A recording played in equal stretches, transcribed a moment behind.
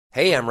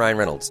Hey, I'm Ryan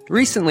Reynolds.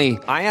 Recently,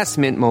 I asked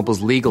Mint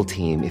Mobile's legal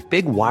team if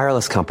big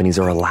wireless companies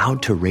are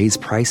allowed to raise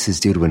prices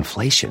due to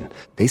inflation.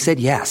 They said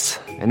yes.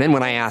 And then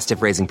when I asked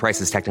if raising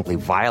prices technically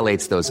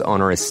violates those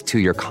onerous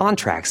two-year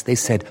contracts, they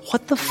said,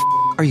 "What the f***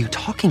 are you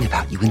talking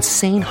about, you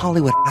insane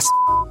Hollywood ass?"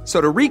 So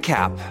to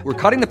recap, we're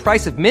cutting the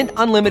price of Mint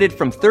Unlimited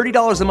from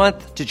 $30 a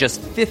month to just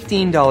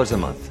 $15 a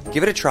month.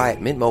 Give it a try at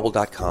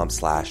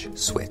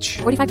mintmobile.com/switch.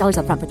 $45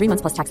 up front for 3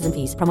 months plus taxes and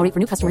fees. Promo rate for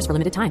new customers for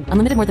limited time.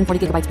 Unlimited more than 40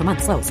 gigabytes per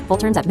month. Slows full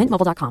terms at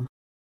mintmobile.com.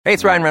 Hey,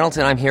 it's Ryan Reynolds,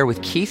 and I'm here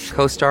with Keith,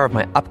 co-star of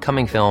my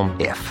upcoming film,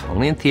 If,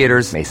 only in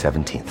theaters May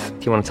 17th.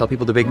 Do you want to tell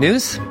people the big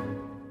news?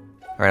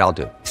 All right, I'll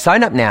do it.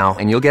 Sign up now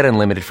and you'll get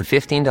unlimited for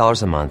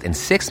 $15 a month and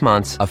 6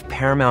 months of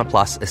Paramount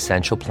Plus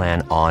Essential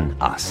Plan on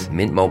us.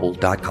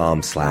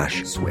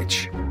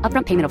 mintmobile.com/switch.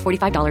 Upfront payment of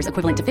 $45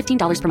 equivalent to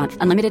 $15 per month.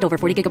 Unlimited over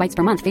 40 gigabytes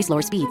per month. Face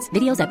lower speeds.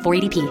 Videos at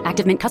 480p.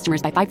 Active Mint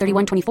customers by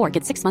 531.24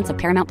 get 6 months of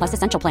Paramount Plus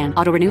Essential Plan.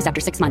 Auto renews after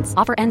 6 months.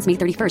 Offer ends May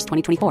 31st,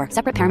 2024.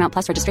 Separate Paramount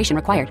Plus registration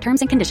required. Terms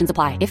and conditions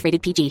apply if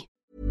rated PG.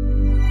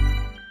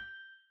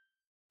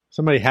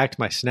 Somebody hacked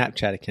my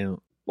Snapchat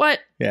account. What?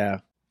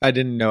 Yeah. I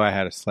didn't know I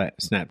had a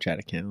Snapchat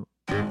account.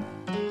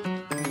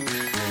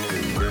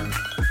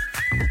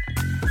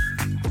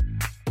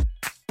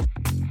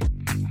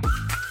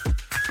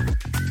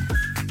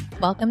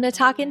 Welcome to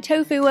Talkin'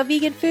 Tofu, a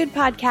vegan food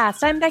podcast.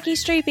 I'm Becky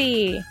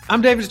Streepy.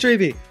 I'm David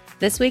Strebe.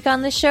 This week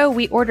on the show,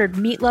 we ordered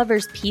Meat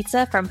Lover's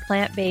Pizza from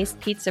Plant Based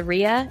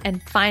Pizzeria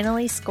and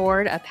finally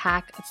scored a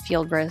pack of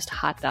field roast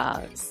hot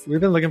dogs. We've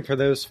been looking for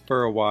those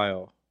for a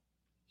while.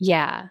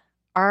 Yeah.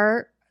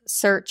 Our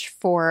search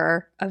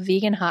for a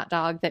vegan hot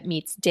dog that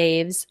meets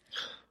Dave's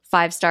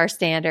 5-star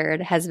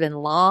standard has been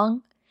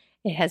long.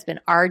 It has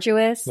been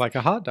arduous. Like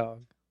a hot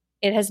dog.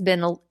 It has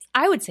been,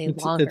 I would say,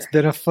 longer. It's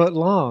been a foot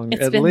long,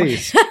 It's at been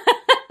least.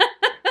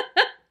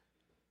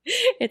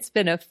 It's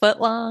been a foot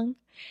long.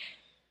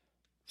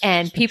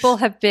 And people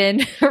have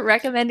been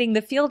recommending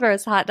the field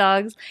roast hot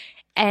dogs.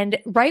 And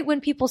right when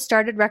people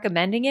started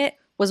recommending it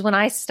was when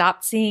I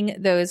stopped seeing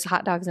those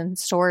hot dogs in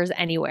stores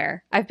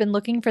anywhere. I've been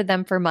looking for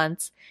them for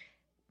months.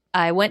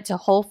 I went to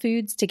Whole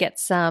Foods to get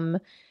some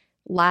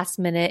last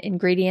minute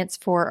ingredients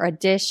for a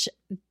dish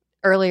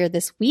earlier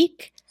this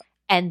week.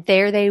 And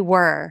there they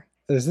were.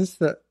 Is this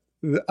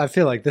I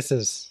feel like this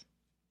is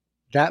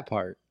that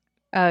part.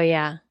 Oh,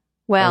 yeah.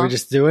 Well, are we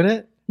just doing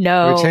it?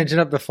 No. Are we changing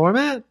up the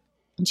format?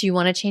 Do you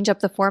want to change up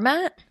the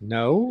format?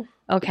 No.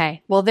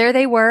 Okay. Well, there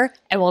they were,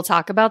 and we'll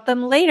talk about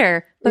them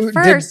later. But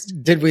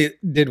first, did we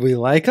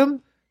like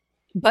them?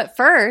 But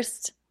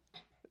first,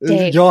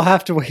 Dave. You'll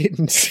have to wait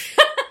and see.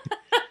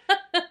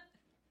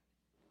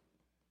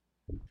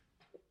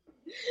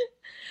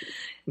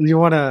 You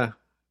want to?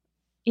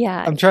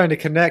 Yeah. I'm trying to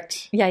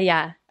connect.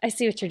 Yeah. I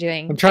see what you're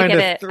doing. I'm trying I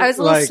get to it. I was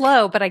a little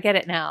slow, but I get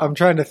it now. I'm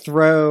trying to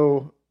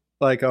throw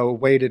like a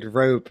weighted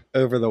rope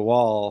over the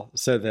wall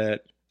so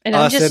that and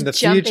I'm us just in the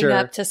jumping future,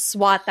 up to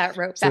swat that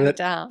rope so back that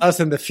down.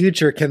 us in the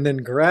future can then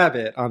grab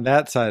it on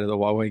that side of the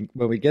wall when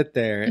we get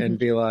there and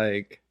be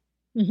like,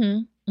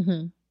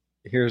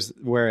 here's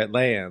where it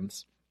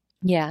lands.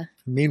 Yeah.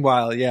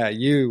 Meanwhile, yeah,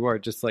 you are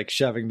just like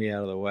shoving me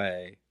out of the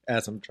way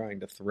as I'm trying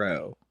to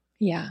throw.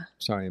 Yeah.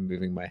 Sorry, I'm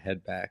moving my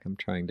head back. I'm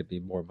trying to be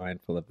more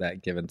mindful of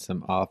that, given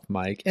some off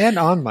mic and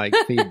on mic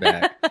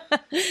feedback.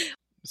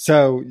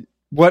 So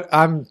what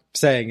I'm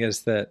saying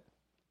is that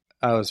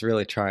I was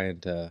really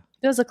trying to.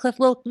 It was a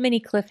little mini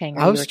cliffhanger.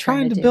 I was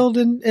trying to build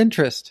an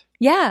interest.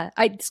 Yeah,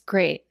 it's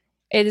great.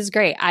 It is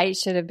great. I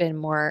should have been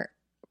more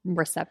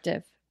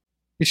receptive.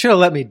 You should have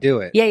let me do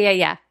it.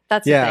 Yeah.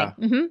 That's the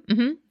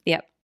thing.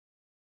 Yep.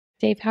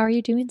 Dave, how are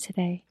you doing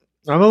today?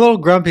 I'm a little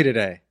grumpy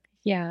today.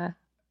 Yeah.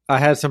 I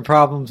had some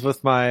problems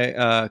with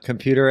my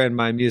computer and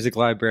my music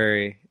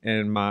library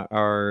and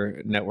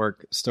our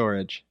network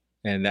storage.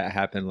 And that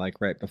happened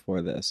like right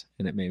before this.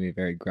 And it made me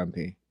very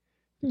grumpy.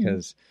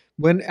 Because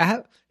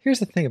here's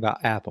the thing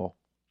about Apple.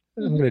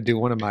 I'm going to do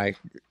one of my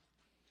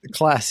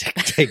classic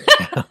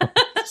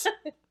takedowns.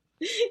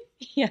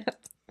 Yeah.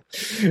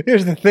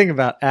 Here's the thing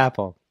about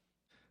Apple.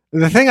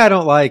 The thing I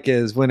don't like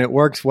is when it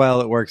works well,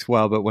 it works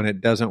well. But when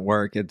it doesn't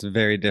work, it's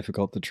very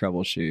difficult to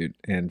troubleshoot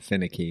and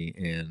finicky.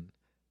 And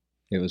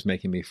it was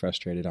making me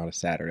frustrated on a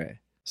Saturday.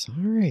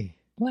 Sorry.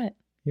 What?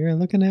 You're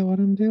looking at what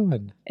I'm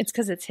doing. It's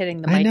because it's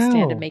hitting the mic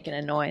stand and making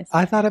a noise.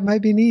 I thought it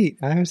might be neat.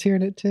 I was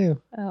hearing it too.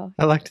 Oh.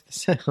 I liked the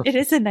sound. It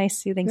is a nice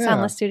soothing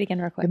sound. Let's do it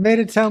again real quick. It made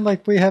it sound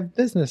like we have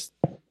business.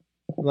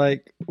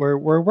 Like we're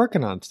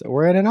working on stuff.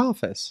 We're in an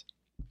office.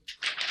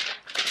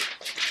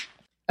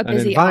 A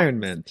busy an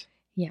environment.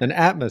 Yeah. An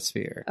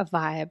atmosphere. A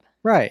vibe.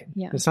 Right.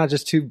 Yeah. It's not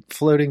just two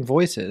floating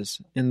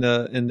voices in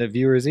the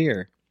viewer's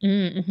ear.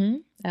 Mm-hmm.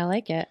 I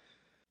like it.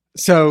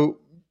 So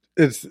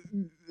it's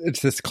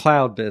this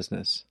cloud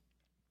business.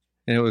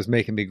 And it was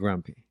making me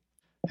grumpy.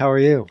 How are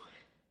you?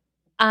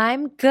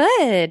 I'm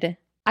good.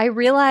 I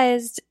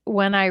realized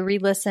when I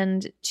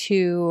re-listened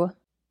to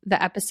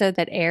the episode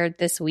that aired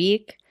this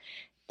week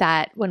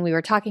that when we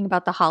were talking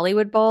about the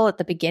Hollywood Bowl at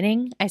the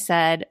beginning, I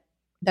said,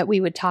 that we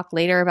would talk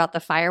later about the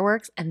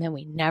fireworks, and then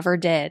we never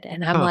did.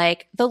 And I'm Huh.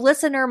 like, the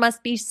listener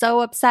must be so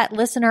upset.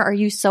 Listener, are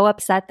you so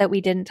upset that we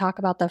didn't talk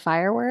about the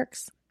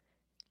fireworks?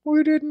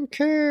 We didn't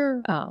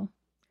care. Oh.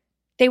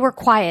 They were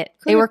quiet.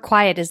 They Could- were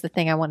quiet is the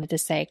thing I wanted to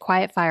say.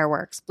 Quiet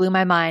fireworks. Blew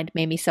my mind.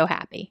 Made me so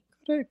happy.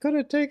 Could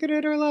have taken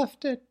it or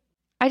left it.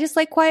 I just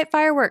like quiet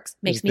fireworks.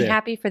 Makes It's me big.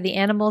 happy for the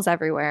animals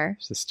everywhere.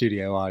 It's the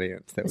studio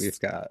audience that we've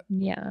got.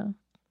 Yeah.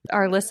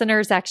 Our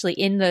listeners actually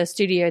in the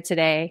studio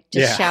today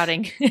just Yeah.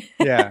 shouting.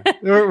 Yeah.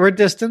 We're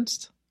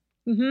distanced.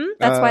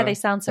 That's why they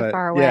sound so but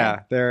far away.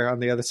 Yeah, they're on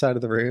the other side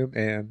of the room.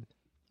 And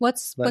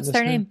What's letting us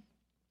their know. name?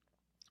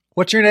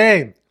 What's your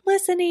name?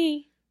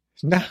 Listening.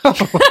 No,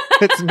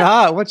 it's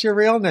not. What's your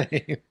real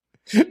name?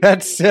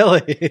 That's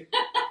silly.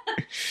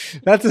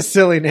 That's a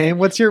silly name.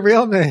 What's your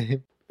real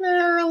name?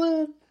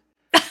 Marilyn.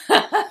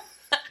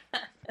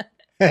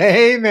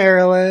 Hey,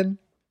 Marilyn.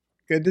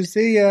 Good to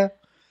see you.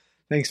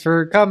 Thanks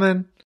for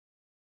coming.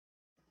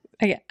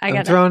 I I'm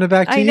got throwing it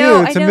back to I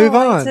know, you to move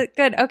on.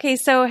 Good. Okay,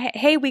 so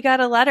hey, we got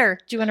a letter.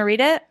 Do you want to read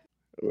it?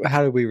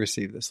 How did we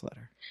receive this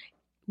letter?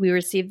 We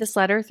received this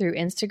letter through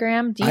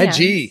Instagram DMs.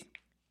 IG.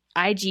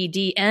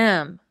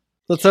 IGDM.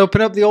 Let's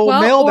open up the old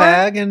Well,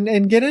 mailbag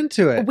and get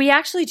into it. We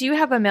actually do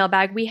have a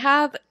mailbag. We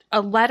have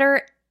a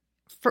letter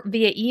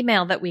via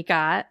email that we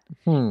got,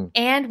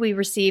 and we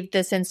received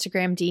this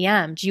Instagram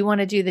DM. Do you want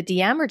to do the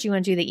DM or do you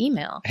want to do the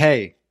email?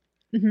 Hey,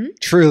 Mm-hmm.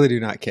 truly do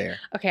not care.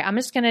 Okay, I'm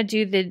just going to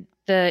do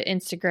the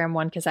Instagram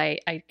one because I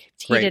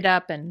teed Great. it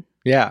up. And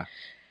Yeah.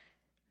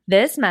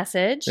 this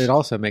message. It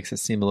also makes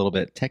us seem a little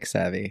bit tech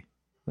savvy.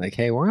 Like,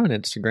 hey, we're on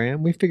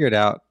Instagram. We figured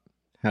out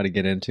how to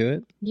get into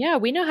it. Yeah,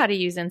 we know how to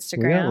use We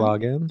Instagram.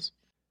 got logins.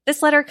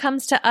 This letter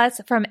comes to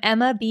us from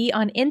Emma B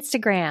on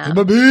Instagram.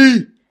 Emma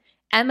B.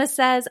 Emma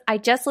says, I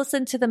just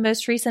listened to the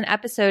most recent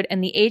episode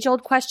and the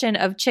age-old question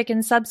of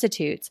chicken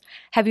substitutes.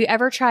 Have you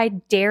ever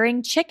tried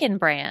Daring Chicken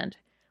brand?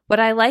 What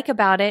I like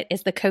about it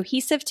is the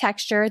cohesive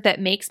texture that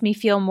makes me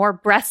feel more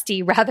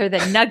breasty rather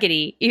than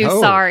nuggety. Ew,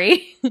 Oh.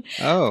 sorry.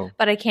 Oh,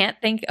 But I can't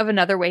think of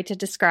another way to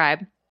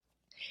describe.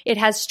 It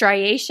has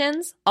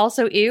striations,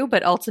 also ew,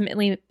 but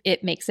ultimately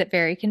it makes it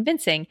very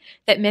convincing,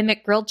 that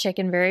mimic grilled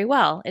chicken very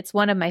well. It's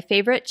one of my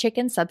favorite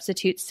chicken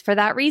substitutes for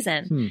that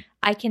reason.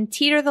 I can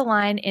teeter the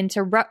line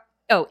into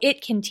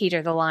it can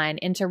teeter the line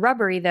into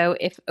rubbery, though,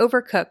 if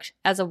overcooked,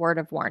 as a word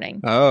of warning.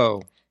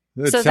 oh.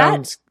 It So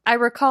sounds. I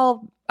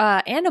recall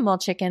animal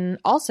chicken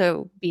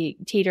also be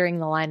teetering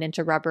the line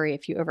into rubbery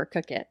if you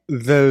overcook it.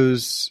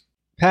 Those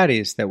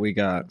patties that we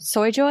got.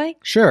 Soy Joy?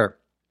 Sure.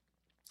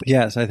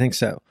 Yes, I think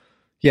so.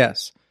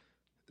 Yes.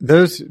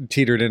 Those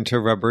teetered into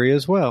rubbery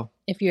as well.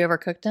 If you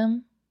overcooked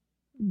them?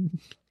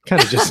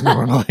 Kind of just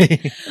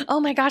normally. Oh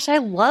my gosh, I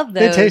love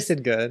They those.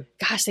 tasted good.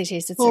 Gosh, they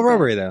tasted A so little good.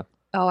 rubbery, though.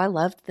 Oh, I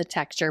loved the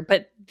texture,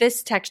 but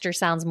this texture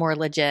sounds more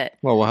legit.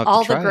 Well, we'll have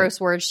All to try the it.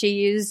 gross words she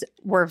used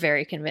were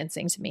very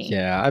convincing to me.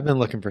 Yeah, I've been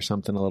looking for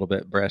something a little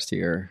bit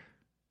breastier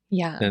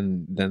Yeah.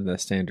 than the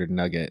standard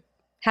nugget.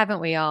 Haven't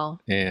we all?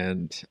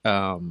 And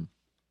I'm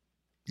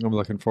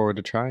looking forward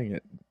to trying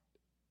it.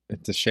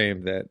 It's a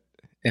shame that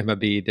Emma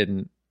B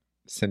didn't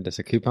send us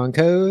a coupon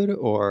code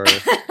or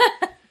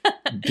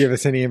give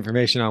us any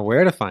information on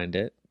where to find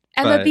it.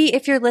 Emma But- B,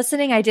 if you're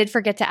listening, I did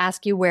forget to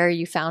ask you where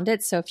you found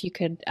it. So if you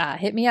could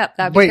hit me up,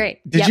 that'd Wait, be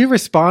great. did Yep. you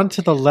respond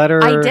to the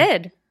letter? I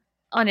did.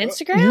 On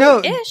Instagram?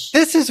 No, Ish.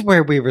 this is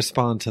where we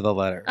respond to the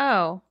letter.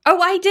 Oh,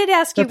 I did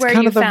ask you That's where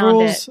kind you of the found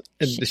rules.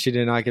 it. And she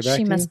did not get back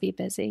She to must you?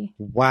 be busy.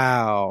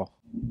 Wow.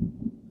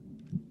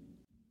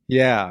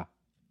 Yeah.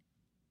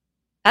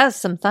 That was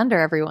some thunder,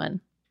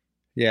 everyone.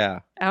 Yeah.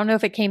 I don't know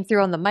if it came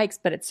through on the mics,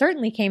 but it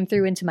certainly came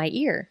through into my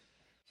ear.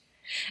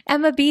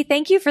 Emma B,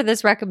 thank you for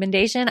this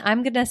recommendation.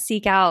 I'm going to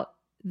seek out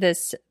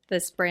this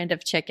brand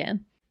of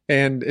chicken.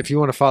 And if you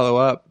want to follow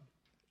up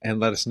and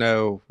let us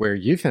know where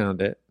you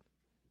found it,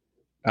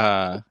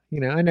 I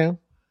know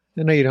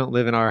you don't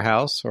live in our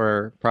house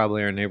or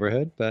probably our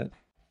neighborhood, but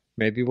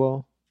maybe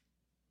it'll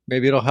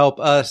help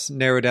us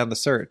narrow down the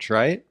search,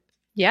 right?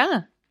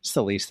 Yeah. It's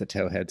the least the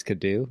towheads could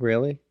do,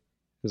 really,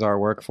 is our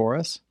work for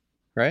us,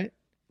 right?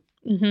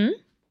 Mm-hmm.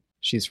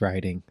 She's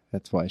writing.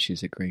 That's why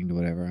she's agreeing to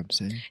whatever I'm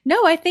saying.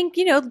 No, I think,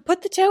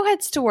 put the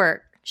towheads to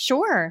work.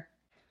 Sure.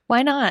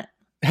 Why not?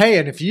 Hey,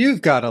 and if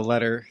you've got a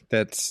letter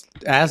that's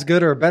as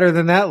good or better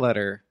than that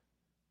letter,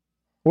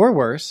 or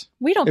worse,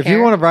 We don't if care.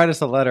 you want to write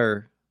us a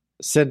letter,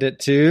 send it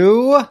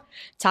to...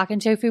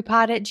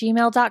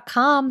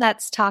 TalkingTofuPod@gmail.com.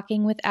 That's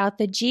talking without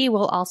the G.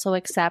 We'll also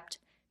accept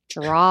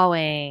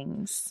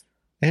drawings.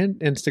 And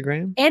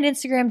Instagram. And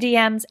Instagram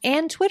DMs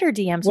and Twitter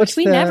DMs, What's which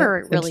we the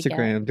never really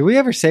Instagram? get. Do we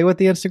ever say what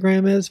the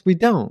Instagram is? We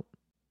don't.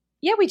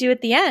 Yeah, we do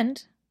at the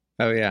end.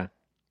 Oh, yeah.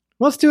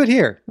 Let's do it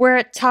here. We're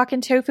at Talkin'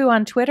 Tofu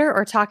on Twitter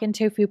or Talkin'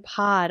 Tofu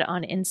Pod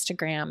on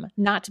Instagram.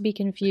 Not to be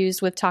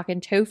confused with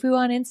Talkin' Tofu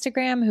on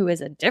Instagram, who is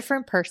a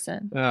different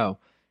person. Oh.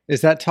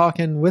 Is that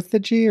talking with the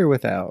G or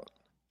without?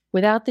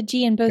 Without the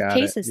G in both Got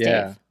it. cases,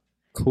 Yeah. Dave.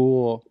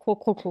 Cool.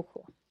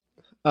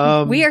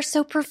 Cool. We are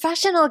so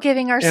professional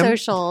giving our Em-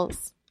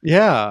 socials.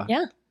 Yeah.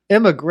 Yeah.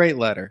 Emma, great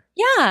letter.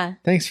 Yeah.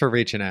 Thanks for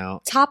reaching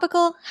out.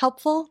 Topical,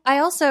 helpful. I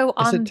also Is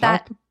on it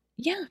that. top?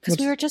 Yeah, because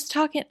we were just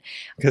talking.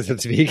 Because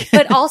it's vegan.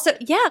 But also,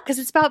 yeah, because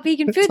it's about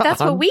vegan food. It's That's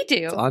on- what we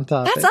do. it's on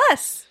topic. That's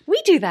us.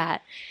 We do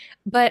that.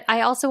 But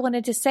I also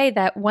wanted to say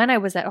that when I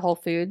was at Whole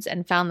Foods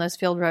and found those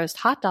field roast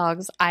hot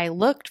dogs, I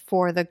looked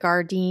for the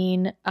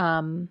Gardein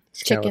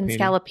chicken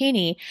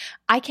scallopini.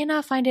 I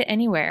cannot find it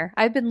anywhere.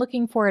 I've been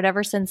looking for it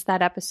ever since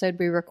that episode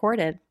we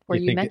recorded where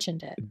you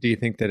mentioned it. Do you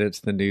think that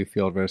it's the new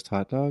field roast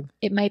hot dog?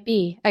 It might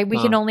be. We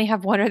can only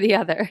have one or the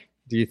other.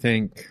 Do you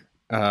think,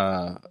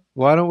 why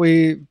don't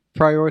we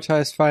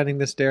prioritize finding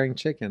this daring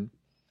chicken?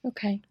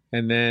 Okay.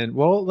 And then,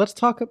 well, let's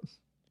talk.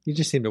 You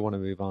just seem to want to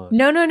move on.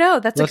 No.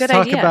 That's a good idea.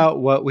 Let's talk about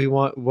what we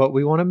want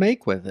to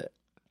make with it.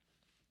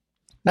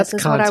 That's this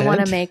is content. what I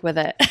want to make with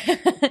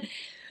it.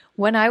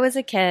 When I was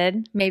a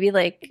kid, maybe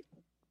like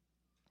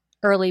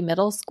early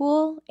middle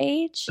school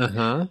age,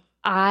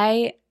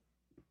 I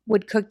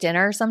would cook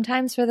dinner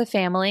sometimes for the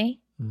family.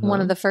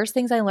 One of the first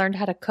things I learned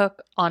how to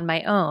cook on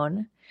my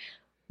own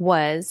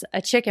was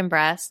a chicken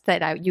breast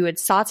that you would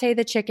saute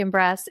the chicken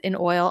breasts in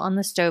oil on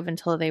the stove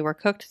until they were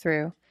cooked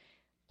through,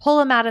 pull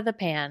them out of the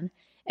pan,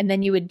 and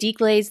then you would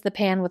deglaze the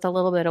pan with a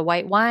little bit of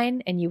white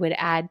wine, and you would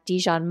add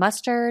Dijon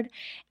mustard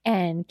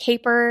and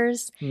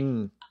capers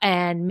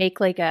and make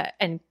like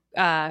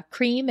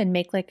cream and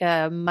make like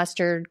a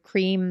mustard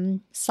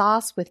cream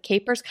sauce with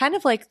capers, kind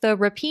of like the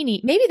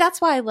rapini. Maybe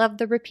that's why I love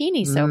the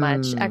rapini so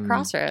much at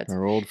Crossroads.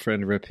 Our old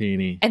friend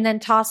rapini. And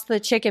then toss the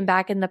chicken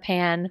back in the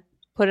pan,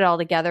 put it all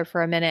together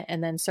for a minute,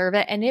 and then serve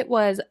it. And it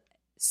was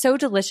so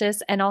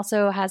delicious, and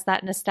also has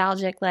that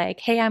nostalgic, like,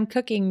 hey, I'm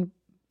cooking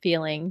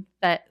feeling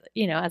that,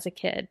 as a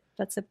kid.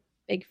 That's a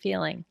big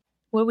feeling.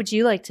 What would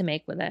you like to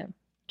make with it?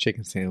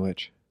 Chicken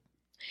sandwich.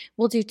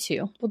 We'll do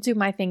two. We'll do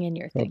my thing and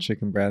your thing.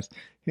 Chicken breast.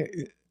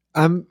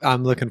 I'm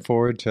looking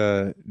forward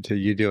to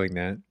you doing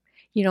that.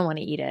 You don't want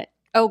to eat it.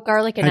 Oh,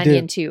 garlic and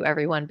onion too,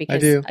 everyone,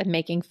 because I'm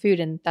making food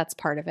and that's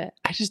part of it.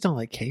 I just don't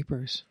like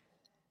capers.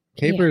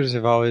 Capers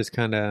have always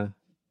kind of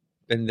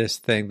been this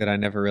thing that I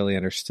never really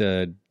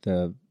understood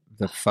the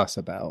fuss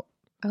about.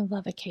 I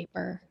love a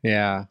caper.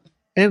 Yeah.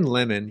 And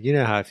lemon. You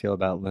know how I feel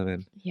about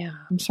lemon. Yeah.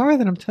 I'm sorry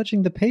that I'm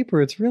touching the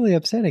paper. It's really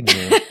upsetting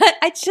me.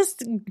 I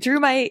just drew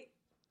my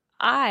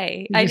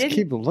eye. I just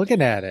keep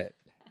looking at it.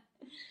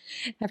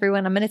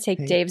 Everyone, I'm going to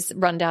take Dave's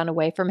rundown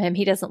away from him.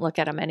 He doesn't look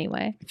at him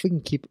anyway. If we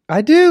can keep...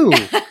 I do!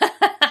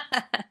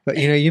 But,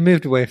 you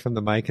moved away from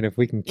the mic, and if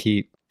we can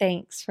keep...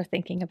 Thanks for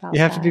thinking about that.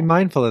 You have to be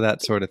mindful of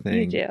that sort of thing.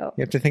 You do. You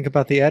have to think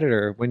about the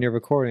editor when you're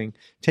recording.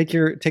 Take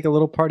a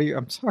little part of your...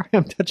 I'm sorry,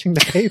 I'm touching the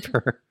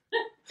paper.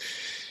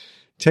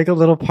 Take a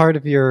little part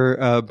of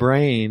your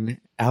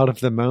brain out of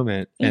the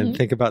moment and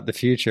think about the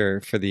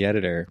future for the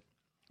editor.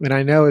 And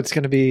I know it's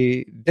going to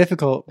be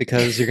difficult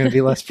because you're going to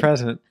be less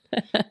present.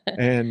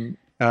 And,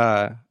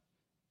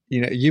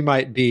 you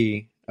might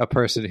be a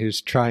person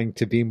who's trying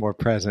to be more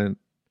present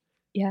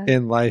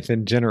in life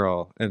in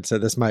general. And so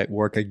this might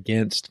work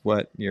against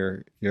what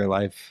your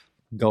life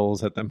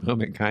goals at the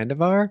moment kind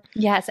of are.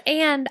 Yes.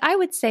 And I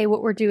would say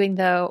what we're doing,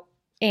 though,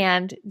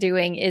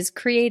 is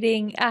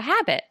creating a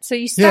habit. So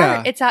you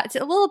start, it's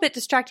a little bit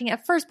distracting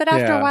at first, but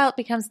after a while it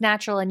becomes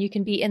natural and you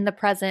can be in the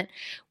present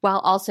while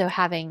also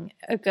having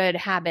a good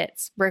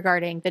habits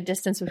regarding the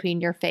distance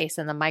between your face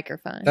and the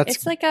microphone.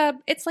 It's like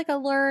a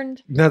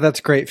learned. No, that's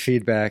great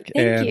feedback.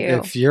 Thank you.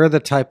 If you're the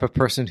type of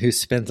person who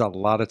spends a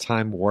lot of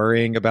time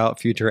worrying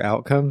about future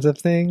outcomes of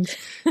things,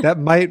 that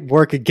might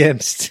work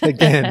against,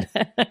 again,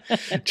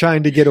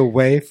 trying to get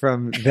away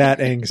from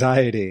that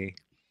anxiety.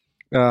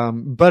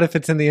 But if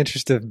it's in the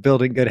interest of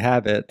building good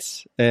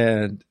habits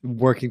and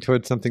working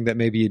towards something that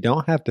maybe you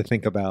don't have to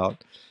think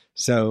about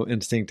so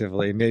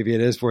instinctively, maybe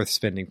it is worth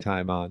spending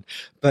time on.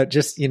 But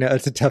just,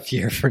 it's a tough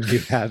year for new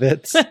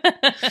habits.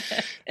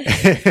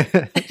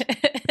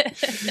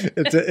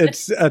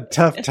 It's a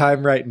tough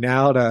time right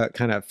now to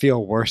kind of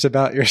feel worse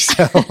about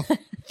yourself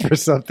for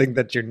something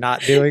that you're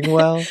not doing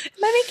well. Am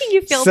I making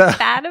you feel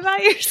bad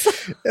about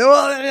yourself?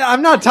 Well,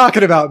 I'm not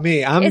talking about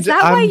me. Is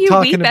that why you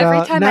weep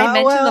every time I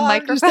mention the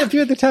microphone? Just if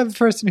you're the type of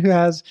person who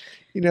has,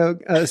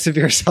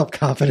 severe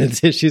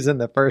self-confidence issues in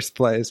the first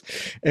place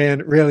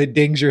and really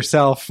dings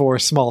yourself for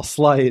small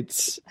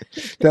slights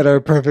that are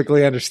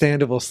perfectly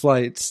understandable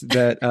slights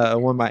that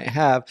one might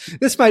have.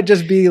 This might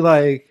just be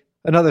like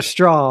another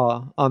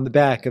straw on the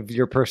back of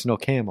your personal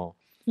camel.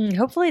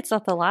 Hopefully it's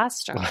not the last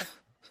straw.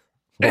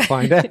 We'll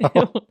find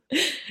out.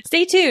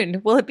 Stay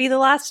tuned. Will it be the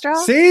last straw?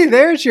 See,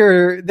 there's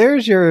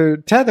your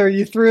tether.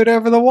 You threw it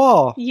over the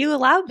wall. You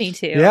allowed me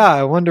to. Yeah,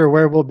 I wonder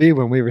where we'll be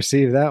when we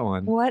receive that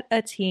one. What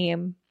a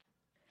team.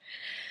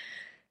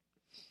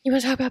 You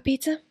want to talk about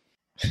pizza?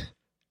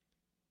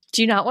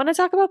 Do you not want to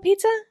talk about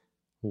pizza?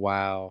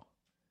 Wow.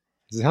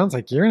 It sounds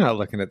like you're not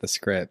looking at the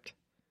script.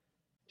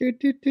 I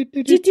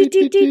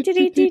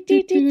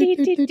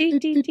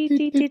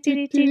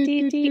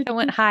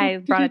went high,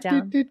 brought it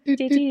down.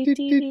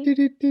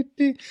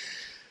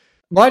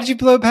 Why did you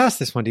blow past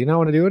this one? Do you not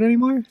want to do it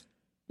anymore?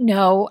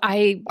 No,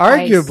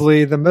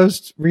 Arguably the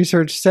most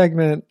researched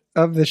segment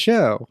of the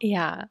show.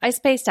 Yeah. I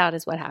spaced out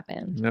is what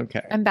happened.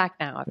 Okay. I'm back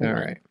now, everyone.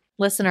 All right.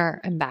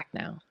 Listener, I'm back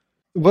now.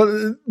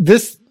 Well,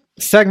 this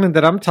segment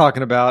that I'm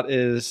talking about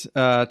is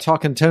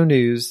Talking Toe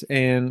News,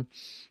 and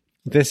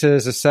this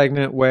is a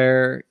segment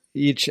where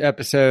each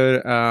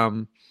episode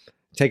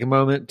take a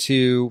moment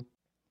to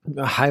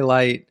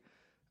highlight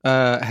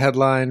a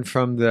headline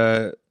from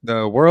the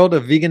world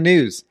of vegan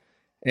news.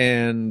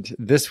 And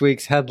this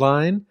week's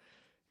headline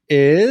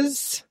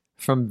is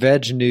from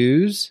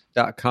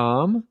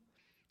vegnews.com.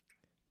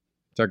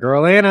 It's our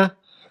girl Anna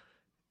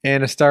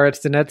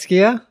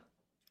Starets-Donetskia.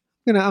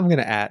 I'm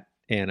gonna at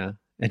Anna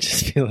and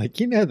just be like,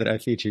 you know that I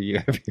feature you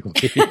every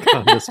week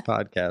on this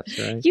podcast,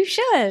 right? You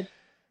should.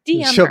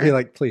 DM She'll her. be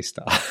like, please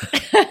stop.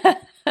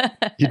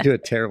 You do a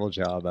terrible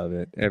job of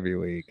it every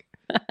week.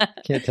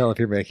 Can't tell if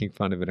you're making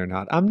fun of it or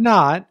not. I'm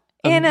not.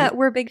 Anna,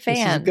 we're big This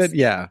is fans. good.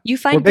 Yeah. You We're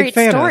find big great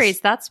fanas. stories.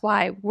 That's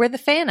why we're the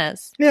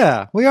fanas.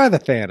 Yeah, we are the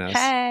fanas.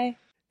 Hey.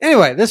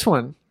 Anyway, this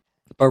one.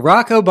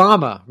 Barack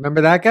Obama.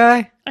 Remember that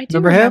guy? I do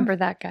Remember him? remember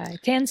that guy.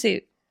 Tan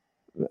suit.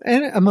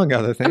 And among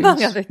other things.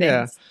 Among other things.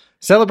 Yeah.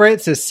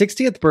 Celebrates his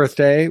 60th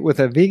birthday with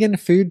a vegan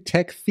food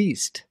tech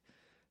feast.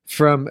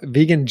 From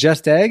vegan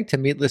just egg to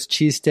meatless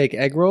cheesesteak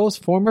egg rolls,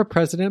 former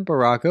President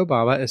Barack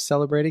Obama is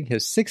celebrating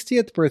his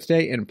 60th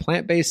birthday in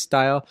plant-based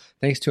style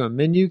thanks to a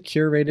menu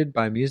curated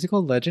by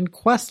musical legend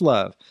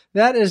Questlove.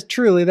 That is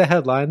truly the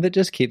headline that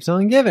just keeps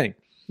on giving.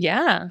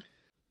 Yeah.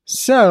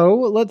 So,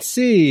 let's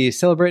see.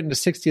 Celebrating the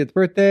 60th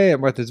birthday at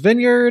Martha's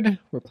Vineyard,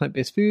 where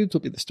plant-based foods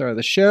will be the star of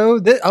the show.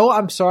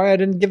 I'm sorry, I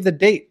didn't give the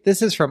date.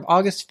 This is from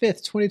August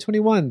 5th,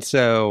 2021.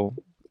 So,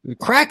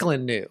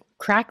 crackling new.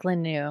 Cracklin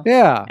new.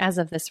 Yeah. As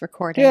of this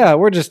recording. Yeah,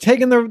 we're just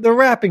taking the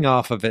wrapping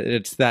off of it.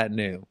 It's that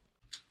new.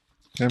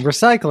 And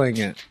recycling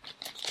it.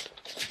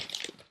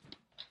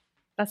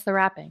 That's the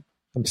wrapping.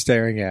 I'm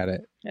staring at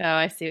it Oh,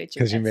 I see what you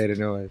because you made a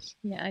noise.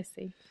 Yeah, I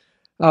see.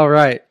 All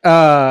right.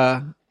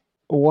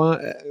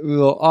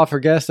 We'll offer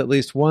guests at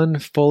least one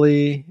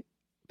fully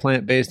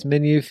plant-based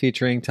menu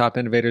featuring top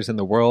innovators in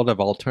the world of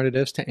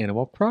alternatives to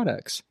animal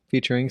products,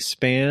 featuring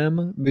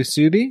Spam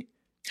Musubi,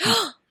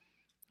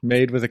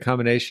 made with a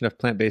combination of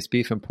plant-based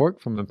beef and pork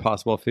from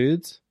Impossible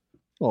Foods.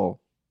 Oh,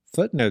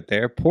 footnote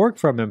there. Pork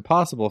from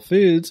Impossible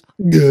Foods.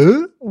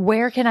 Gah?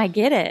 Where can I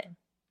get it?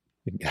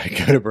 You gotta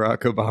go to Barack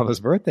Obama's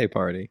birthday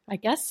party. I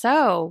guess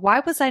so. Why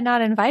was I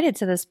not invited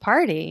to this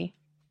party?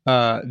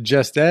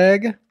 Just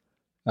Egg,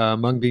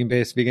 mung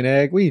bean-based vegan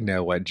egg. We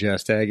know what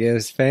Just Egg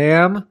is,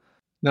 fam.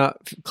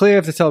 Not clear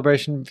if the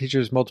celebration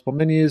features multiple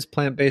menus.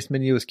 Plant-based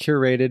menu is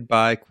curated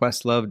by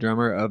Questlove,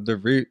 drummer of The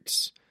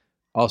Roots.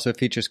 Also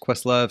features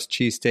Questlove's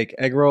cheesesteak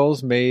egg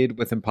rolls made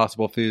with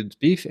Impossible Foods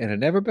beef and a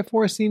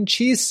never-before-seen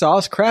cheese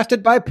sauce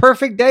crafted by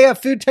Perfect Day, a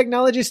food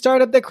technology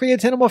startup that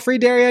creates animal-free,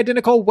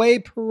 dairy-identical whey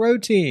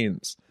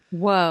proteins.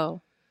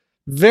 Whoa.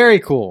 Very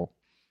cool.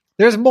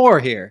 There's more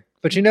here.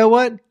 But you know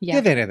what? Yeah.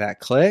 Give Anna that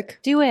click.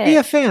 Do it. Be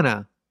a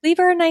fana. Leave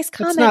her a nice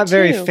comment. It's not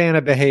very too.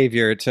 fana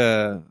behavior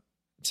to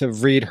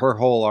read her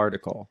whole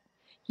article.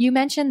 You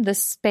mentioned the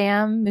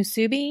Spam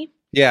Musubi,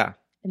 Yeah.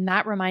 and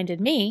that reminded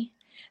me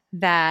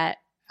that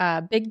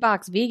Big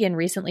Box Vegan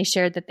recently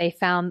shared that they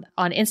found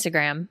on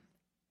Instagram,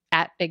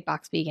 at Big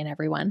Box Vegan,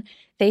 everyone,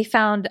 they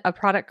found a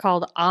product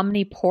called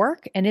Omni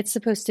Pork, and it's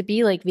supposed to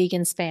be like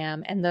vegan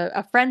Spam. And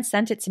a friend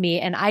sent it to me,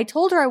 and I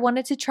told her I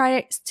wanted to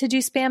try to do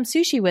Spam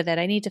sushi with it.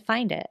 I need to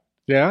find it.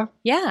 Yeah?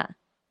 Yeah.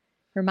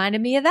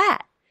 Reminded me of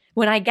that.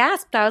 When I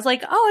gasped, I was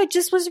like, oh, I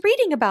just was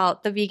reading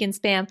about the vegan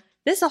Spam.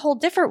 This is a whole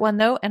different one,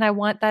 though, and I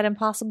want that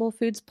Impossible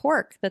Foods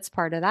pork that's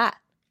part of that.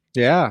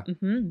 Yeah.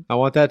 Mm-hmm. I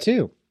want that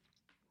too.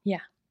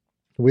 Yeah.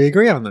 We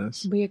agree on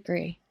this. We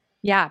agree.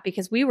 Yeah,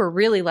 because we were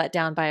really let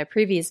down by a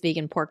previous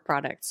vegan pork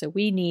product, so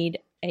we need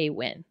a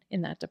win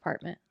in that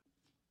department.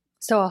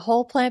 So a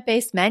whole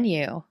plant-based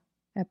menu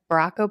at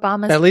Barack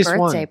Obama's At least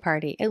birthday one.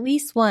 party. At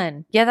least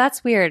one. Yeah,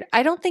 that's weird.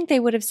 I don't think they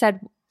would have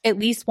said at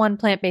least one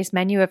plant-based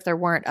menu if there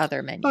weren't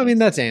other menus. I mean,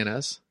 that's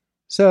Anna's.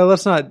 So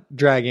let's not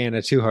drag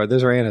Anna too hard.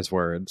 Those are Anna's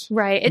words.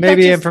 right.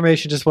 Maybe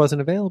information just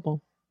wasn't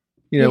available.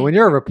 You know, Yeah. when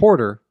you're a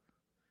reporter,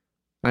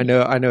 I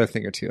know a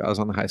thing or two. I was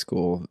on the high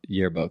school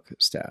yearbook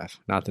staff,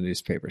 not the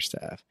newspaper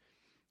staff.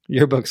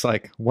 Yearbook's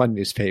like one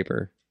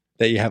newspaper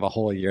that you have a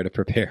whole year to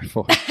prepare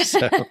for.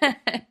 So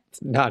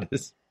it's not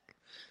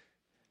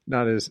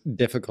as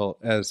difficult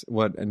as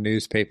what a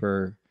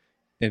newspaper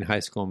in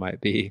high school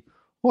might be,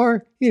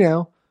 or, you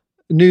know,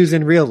 news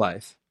in real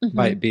life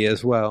might be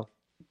as well.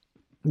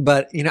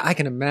 But, you know, I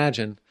can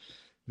imagine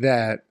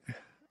that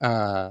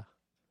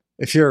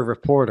if you're a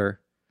reporter,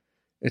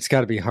 it's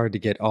got to be hard to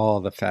get all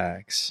the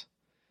facts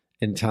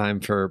in time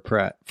for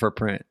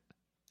print.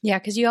 Yeah,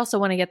 because you also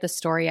want to get the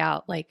story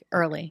out like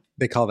early.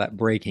 They call that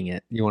breaking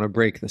it. You want to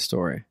break the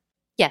story.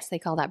 Yes, they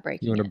call that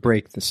breaking. You want to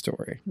break the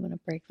story. You want to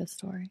break the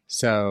story.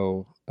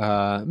 So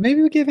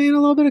maybe we give Anna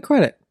a little bit of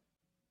credit.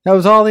 That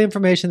was all the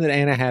information that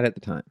Anna had at the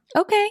time.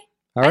 Okay.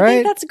 All I right.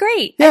 think that's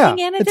great. Yeah, I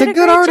think Anna it's did a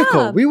good great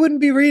article. job. We wouldn't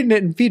be reading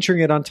it and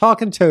featuring it on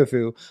Talkin'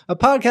 Tofu, a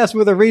podcast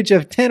with a reach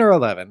of 10 or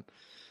 11,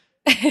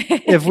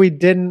 if we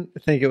didn't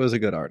think it was a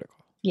good article.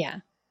 Yeah.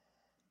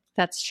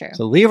 That's true.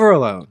 So leave her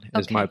alone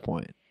is Okay. my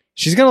point.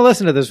 She's going to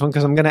listen to this one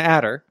because I'm going to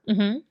add her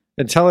Mm-hmm.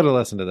 and tell her to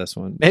listen to this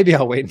one. Maybe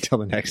I'll wait until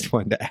the next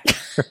one to add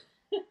her.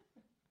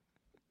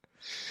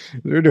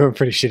 We're doing a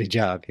pretty shitty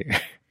job here.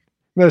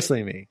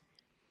 Mostly me.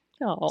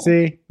 Oh.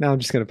 See, now I'm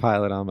just going to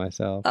pile it on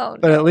myself. Oh,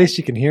 But at no. least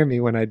you can hear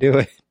me when I do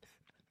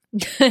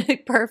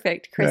it.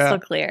 Perfect. Crystal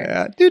clear.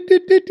 Yeah.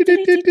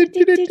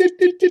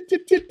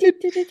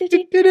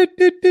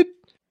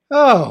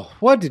 Oh,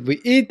 what did we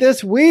eat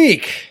this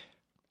week?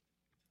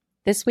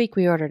 This week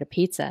we ordered a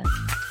pizza.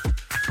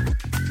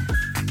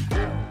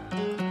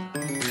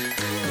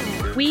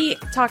 We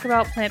talk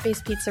about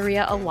plant-based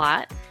pizzeria a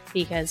lot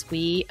because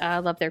we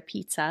love their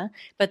pizza.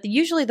 But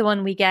usually the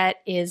one we get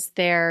is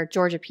their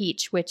Georgia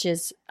Peach, which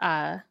is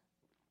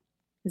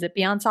it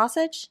Beyond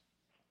Sausage?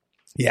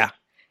 Yeah.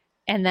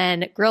 And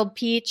then grilled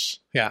peach.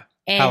 Yeah.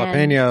 And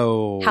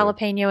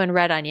Jalapeno and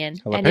red onion.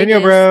 And it Jalapeno,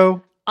 is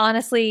bro.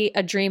 honestly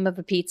a dream of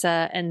a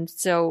pizza. And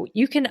so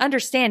you can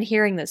understand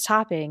hearing those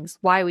toppings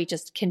why we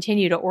just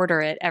continue to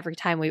order it every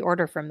time we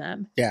order from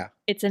them. Yeah.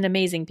 It's an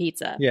amazing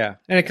pizza. Yeah.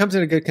 And it comes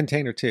in a good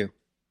container, too.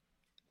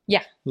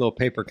 Yeah. Little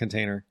paper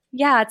container.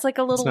 Yeah, it's like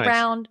a little nice.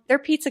 round. Their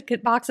pizza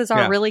boxes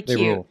are Yeah, really they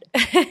cute. rule.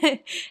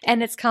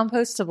 And it's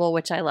compostable,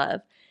 which I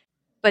love.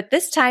 But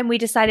this time we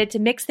decided to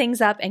mix things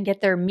up and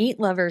get their meat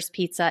lovers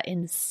pizza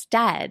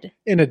instead.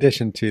 In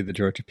addition to the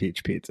Georgia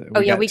Peach pizza.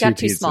 We got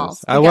two pizzas.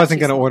 smalls. I We got wasn't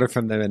two going to smalls. order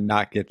from them and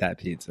not get that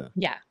pizza.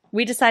 Yeah.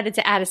 We decided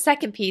to add a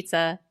second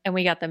pizza and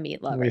we got the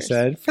meat lovers. We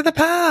said, for the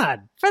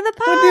pod. for the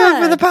pod. We'll do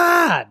it for the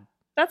pod.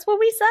 That's what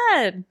we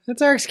said.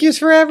 That's our excuse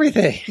for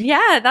everything.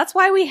 Yeah, that's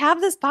why we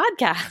have this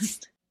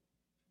podcast.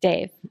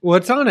 Dave,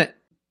 What's on it?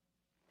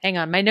 hang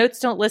on. My notes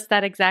don't list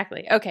that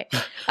exactly. Okay.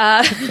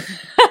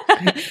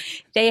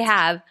 They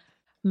have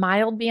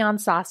mild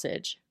Beyond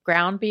Sausage,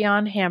 ground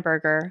Beyond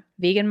Hamburger,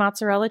 vegan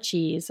mozzarella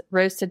cheese,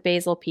 roasted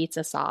basil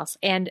pizza sauce,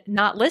 and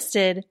not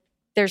listed,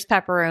 there's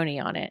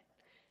pepperoni on it.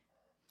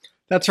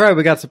 That's right.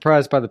 We got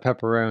surprised by the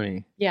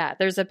pepperoni. Yeah,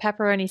 there's a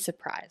pepperoni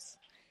surprise.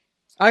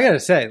 I got to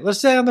say, let's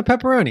say on the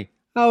pepperoni.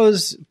 I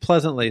was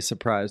pleasantly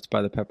surprised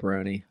by the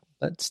pepperoni,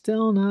 but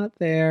still not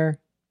there.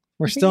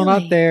 We're still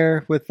Really? not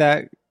there with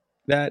that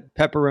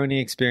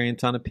pepperoni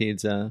experience on a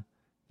pizza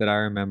that I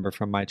remember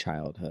from my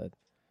childhood.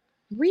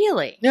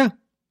 Really? Yeah.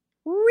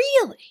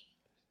 Really?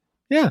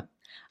 Yeah.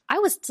 I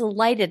was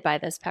delighted by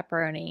this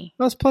pepperoni.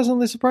 I was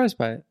pleasantly surprised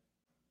by it.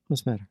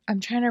 What's the matter? I'm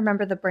trying to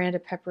remember the brand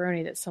of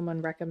pepperoni that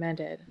someone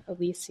recommended.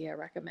 Alicia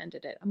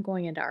recommended it. I'm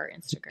going into our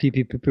Instagram.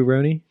 Pee-pee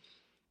pepperoni?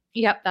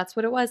 Yep, that's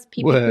what it was.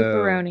 Pee Whoa,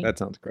 pepperoni. that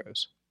sounds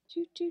gross.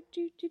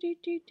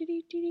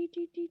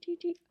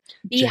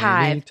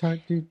 Beehive.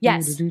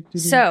 Yes.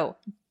 So,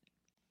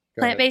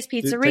 plant-based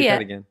Take pizzeria.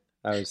 that again.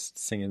 I was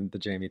singing the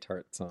Jamie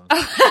Tart song.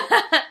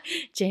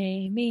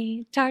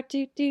 Jamie Tart.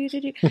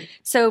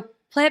 So,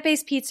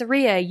 plant-based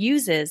pizzeria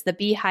uses the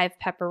Beehive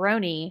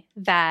pepperoni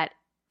that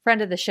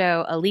friend of the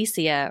show,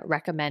 Alicia,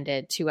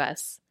 recommended to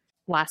us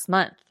last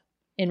month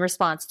in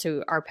response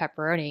to our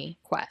pepperoni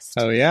quest.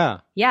 Oh, yeah.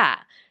 Yeah.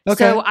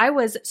 Okay. So I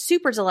was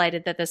super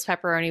delighted that this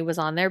pepperoni was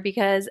on there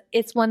because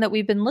it's one that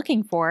we've been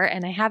looking for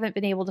and I haven't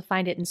been able to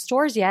find it in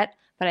stores yet,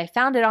 but I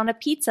found it on a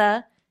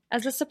pizza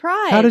as a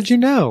surprise. How did you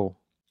know?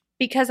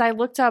 Because I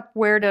looked up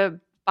where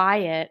to buy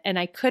it and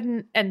I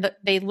couldn't, and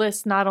they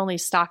list not only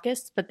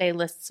stockists, but they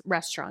list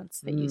restaurants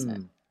that use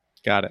it.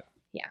 Got it.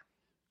 Yeah.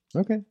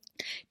 Okay.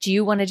 Do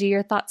you want to do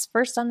your thoughts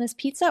first on this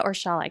pizza or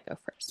shall I go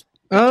first?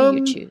 What do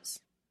you choose?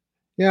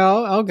 Yeah,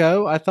 I'll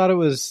go. I thought it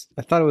was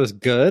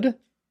good.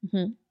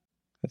 Mhm.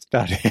 That's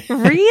about it.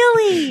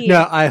 Really?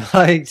 No, I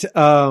liked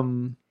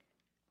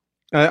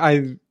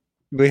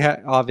we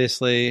had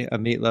obviously a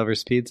meat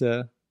lover's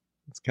pizza.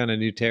 It's kind of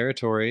new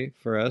territory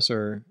for us,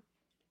 or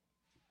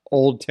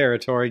old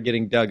territory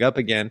getting dug up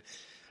again.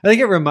 I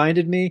think it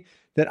reminded me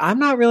that I'm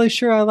not really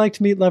sure I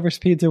liked meat lover's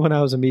pizza when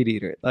I was a meat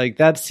eater. Like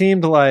that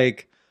seemed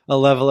like a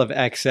level of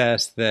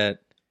excess that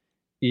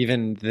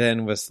even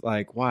then was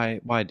like, why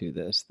do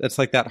this? That's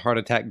like that heart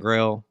attack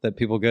grill that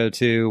people go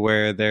to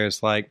where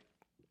there's like,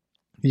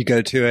 you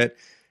go to it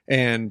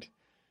and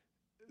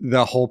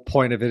the whole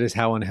point of it is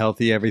how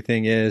unhealthy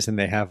everything is. And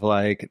they have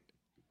like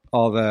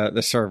all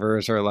the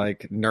servers are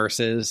like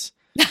nurses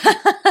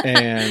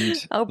and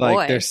Oh, boy.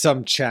 like there's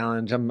some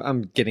challenge.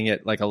 I'm getting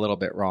it like a little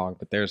bit wrong,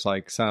 but there's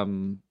like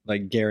some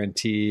like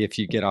guarantee if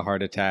you get a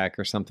heart attack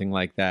or something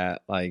like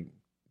that, like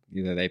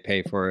either they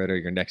pay for it or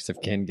your next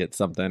of kin gets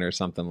something or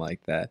something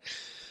like that.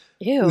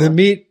 Ew. The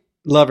meat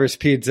lover's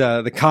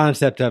pizza, the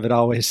concept of it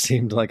always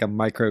seemed like a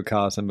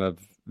microcosm of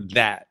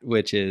that,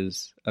 which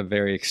is a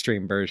very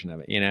extreme version of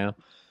it, you know?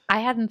 I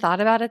hadn't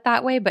thought about it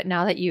that way, but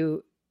now that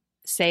you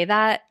say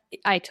that,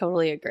 I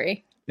totally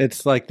agree.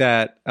 It's like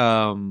that,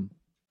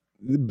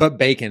 but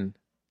bacon,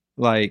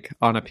 like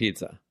on a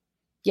pizza.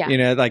 Yeah. You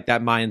know, like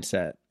that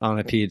mindset on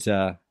a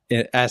pizza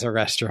as a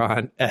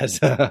restaurant,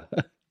 as a,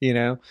 you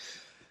know?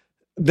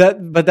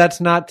 But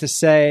that's not to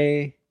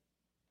say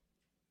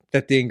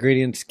that the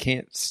ingredients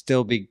can't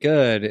still be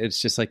good. It's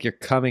just like you're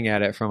coming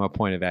at it from a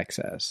point of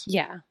excess.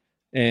 Yeah.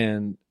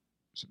 And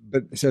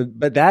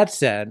but that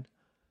said,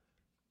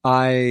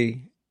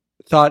 I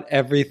thought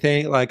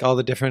everything, like all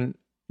the different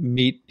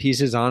meat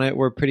pieces on it,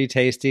 were pretty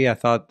tasty. I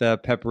thought the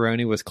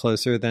pepperoni was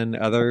closer than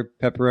other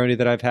pepperoni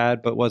that I've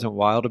had, but wasn't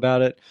wild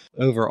about it.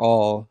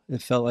 Overall,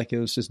 it felt like it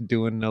was just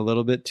doing a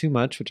little bit too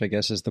much, which I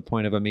guess is the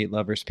point of a meat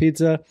lover's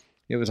pizza.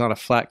 It was on a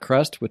flat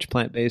crust, which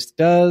plant-based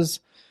does,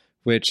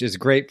 which is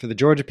great for the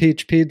Georgia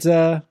peach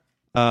pizza.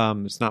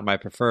 It's not my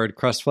preferred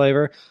crust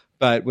flavor,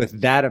 but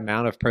with that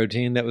amount of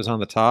protein that was on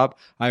the top,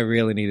 I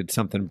really needed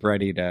something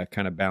bready to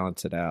kind of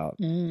balance it out.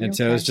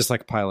 So it was just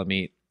like a pile of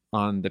meat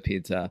on the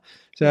pizza.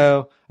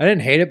 So I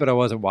didn't hate it, but I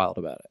wasn't wild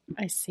about it.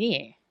 I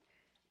see.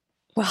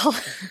 Well,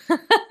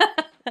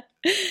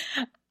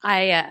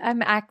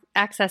 I'm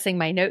accessing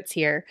my notes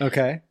here.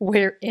 Okay.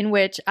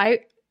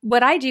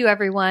 What I do,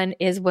 everyone,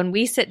 is when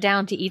we sit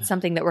down to eat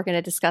something that we're going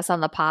to discuss on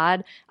the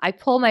pod, I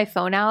pull my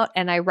phone out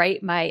and I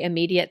write my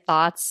immediate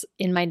thoughts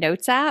in my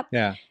notes app.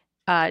 Yeah.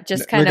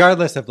 Just kind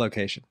regardless of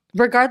location.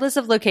 Regardless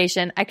of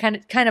location, I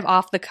kind of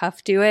off the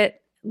cuff do it,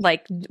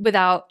 like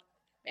without,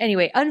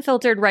 anyway,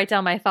 unfiltered, write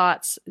down my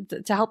thoughts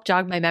to help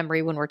jog my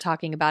memory when we're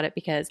talking about it,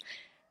 because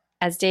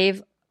as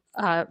Dave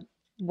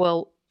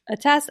will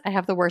attest, I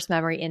have the worst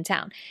memory in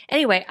town.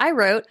 Anyway, I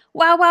wrote,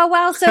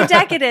 wow, so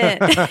decadent.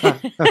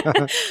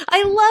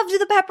 I loved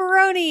the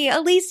pepperoni.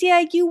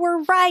 Alicia, you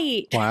were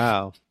right.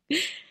 Wow.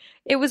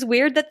 It was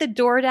weird that the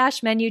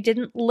DoorDash menu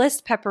didn't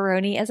list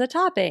pepperoni as a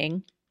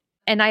topping.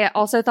 And I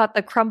also thought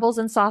the crumbles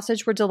and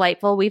sausage were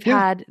delightful. We've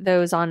had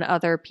those on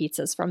other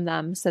pizzas from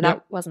them, so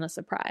that wasn't a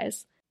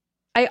surprise.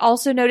 I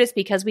also noticed,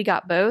 because we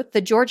got both,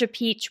 the Georgia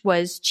peach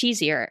was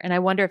cheesier, and I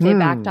wonder if they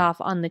backed off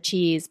on the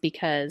cheese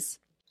because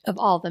of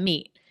all the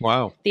meat.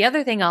 Wow. The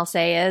other thing I'll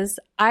say is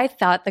I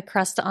thought the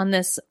crust on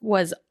this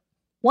was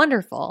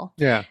wonderful.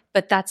 Yeah.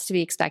 But that's to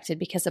be expected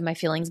because of my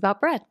feelings about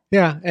bread.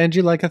 Yeah, and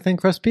you like a thin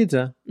crust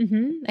pizza.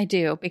 I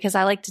do, because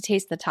I like to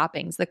taste the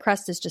toppings. The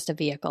crust is just a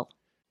vehicle.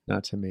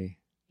 Not to me.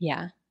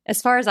 Yeah.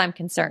 As far as I'm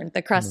concerned,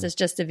 the crust is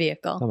just a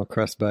vehicle. I'm a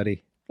crust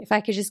buddy. If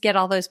I could just get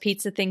all those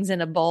pizza things in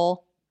a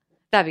bowl,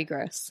 that'd be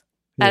gross.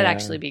 That'd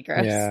actually be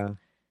gross. Yeah.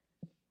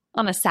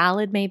 On a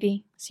salad,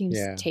 maybe, so you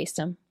can just taste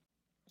them.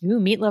 Ooh,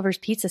 meat lovers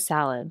pizza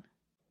salad.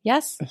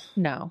 Yes?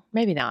 No,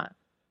 maybe not.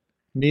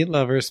 Meat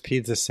lovers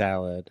pizza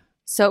salad.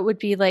 So it would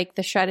be like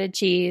the shredded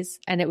cheese,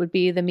 and it would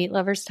be the meat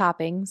lovers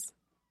toppings.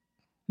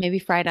 Maybe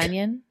fried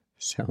onion.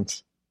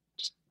 Sounds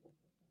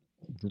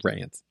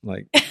rancid.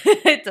 Like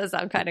it does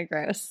sound kind of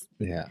gross.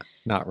 Yeah,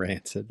 not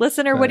rancid.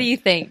 Listener, what do you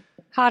think?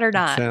 Hot or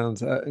not?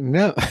 Sounds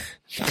no.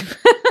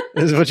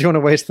 This is what you want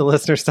to waste the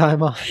listener's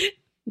time on?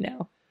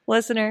 No.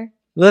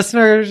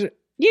 Listeners,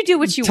 you do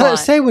what you want.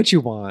 Say what you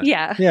want.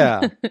 Yeah.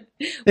 Yeah.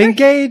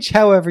 Engage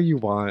however you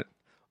want,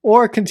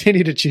 or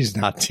continue to choose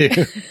not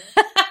to.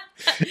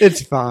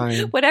 It's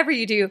fine. Whatever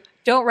you do,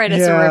 don't write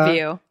us a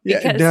review.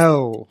 Yeah.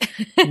 No.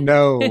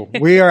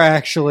 We are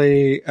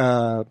actually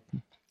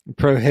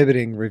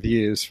prohibiting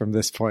reviews from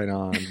this point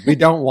on. We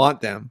don't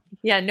want them.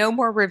 Yeah, no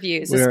more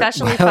reviews,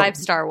 especially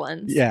 5-star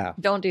ones. Yeah.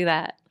 Don't do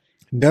that.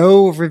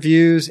 No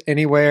reviews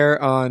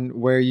anywhere on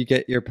where you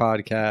get your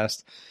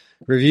podcast.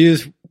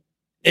 Reviews,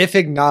 if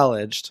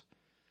acknowledged,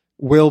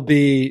 will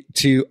be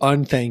to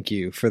unthank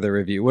you for the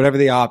review. Whatever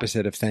the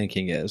opposite of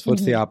thanking is.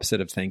 What's the opposite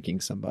of thanking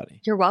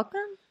somebody? You're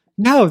welcome?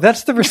 No,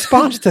 that's the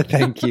response to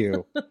thank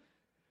you.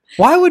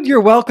 Why would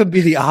you're welcome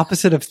be the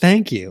opposite of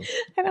thank you?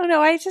 I don't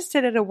know. I just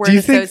did it a word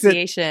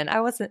association.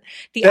 I wasn't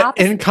the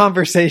opposite. In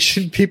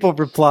conversation, people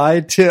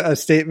replied to a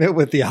statement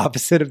with the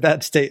opposite of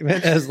that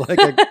statement as like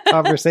a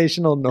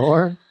conversational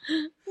norm.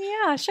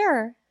 Yeah,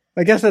 sure.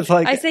 I guess that's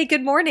like I say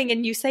good morning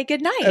and you say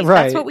good night.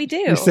 Right. That's what we do.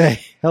 You say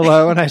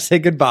hello and I say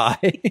goodbye.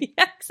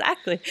 Yeah,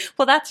 exactly.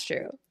 Well, that's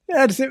true.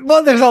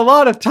 Well, there's a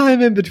lot of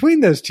time in between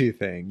those two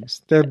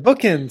things. They're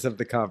bookends of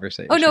the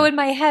conversation. Oh, no, in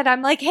my head,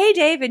 I'm like, hey,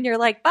 Dave, and you're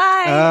like,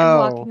 bye, and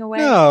walking away.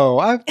 No,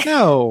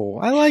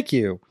 I like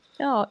you.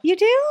 No, you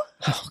do?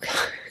 Oh,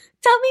 God.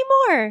 Tell me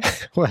more.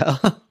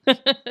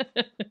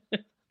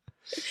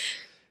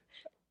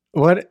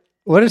 Well,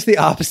 what is the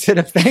opposite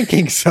of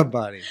thanking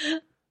somebody?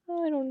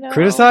 I don't know.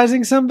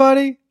 Criticizing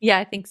somebody? Yeah,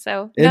 I think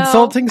so.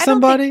 Insulting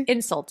somebody?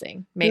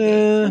 Insulting,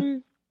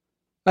 maybe.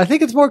 I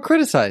think it's more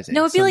criticizing.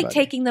 No, it'd be like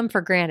taking them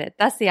for granted.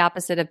 That's the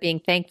opposite of being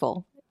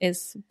thankful,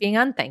 is being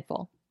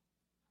unthankful.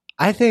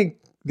 I think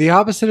the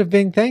opposite of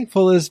being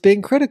thankful is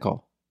being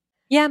critical.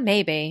 Yeah,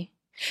 maybe.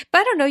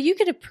 But I don't know. You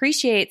could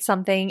appreciate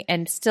something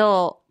and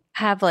still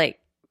have like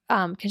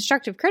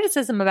constructive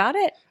criticism about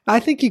it. I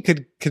think you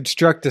could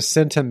construct a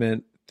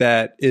sentiment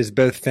that is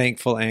both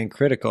thankful and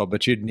critical,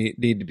 but you'd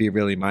need to be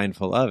really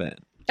mindful of it.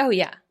 Oh,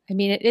 yeah. I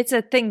mean, it's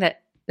a thing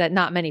that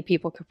not many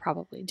people could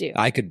probably do.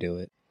 I could do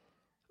it.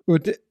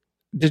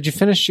 Did you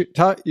finish your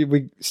talk?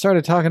 We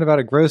started talking about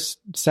a gross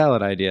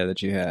salad idea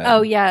that you had.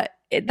 Oh, yeah.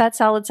 That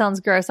salad sounds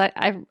gross.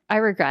 I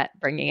regret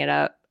bringing it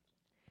up.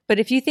 But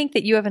if you think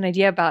that you have an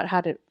idea about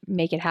how to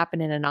make it happen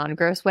in a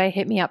non-gross way,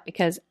 hit me up,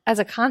 because as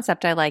a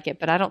concept, I like it,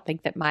 but I don't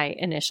think that my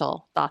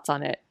initial thoughts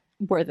on it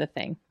were the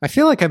thing. I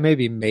feel like I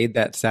maybe made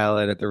that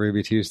salad at the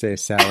Ruby Tuesday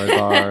salad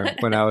bar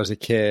when I was a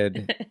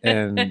kid,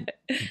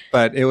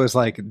 but it was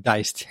like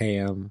diced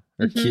ham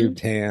or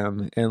cubed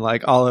ham and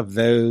like all of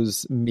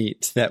those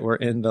meats that were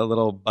in the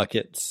little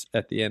buckets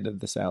at the end of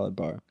the salad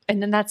bar.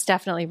 And then that's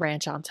definitely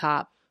ranch on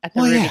top at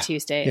the Ruby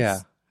Tuesdays. Yeah,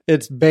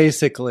 it's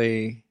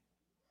basically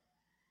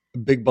a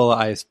big bowl of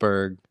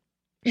iceberg,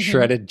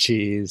 shredded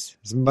cheese.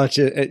 As much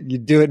as you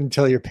do it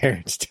until your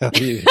parents tell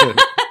you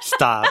to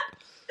stop.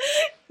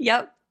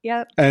 Yep.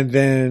 And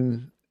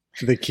then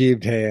the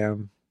cubed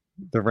ham,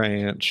 the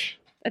ranch.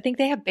 I think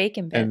they have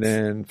bacon bits. And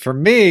then for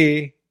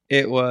me,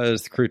 it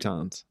was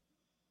croutons.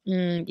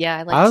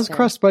 Yeah, I was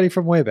crust buddy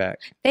from way back.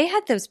 They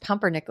had those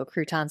pumpernickel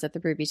croutons at the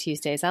Ruby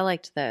Tuesdays. I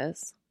liked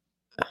those.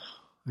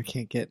 I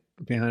can't get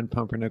behind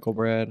pumpernickel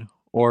bread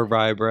or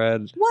rye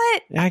bread.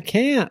 What? I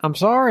can't. I'm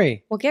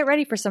sorry. Well, get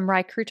ready for some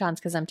rye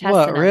croutons because I'm testing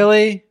What, them.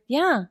 really?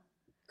 Yeah.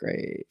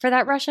 Great. For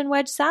that Russian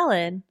wedge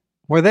salad.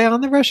 Were they on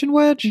the Russian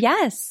wedge?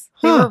 Yes.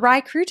 They Huh. were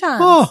rye croutons.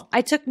 Huh.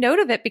 I took note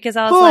of it because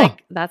I was Huh.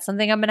 like, that's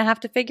something I'm going to have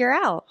to figure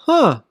out.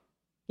 Huh.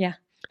 Yeah.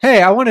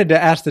 Hey, I wanted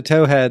to ask the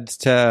Towheads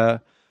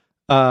to,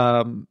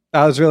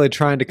 I was really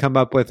trying to come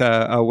up with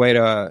a way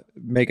to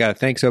make a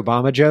Thanks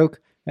Obama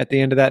joke at the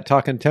end of that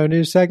Talking Toe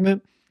News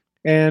segment.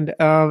 And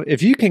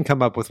if you can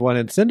come up with one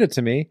and send it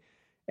to me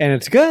and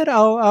it's good,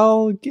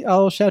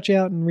 I'll shout you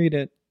out and read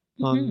it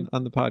on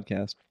the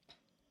podcast.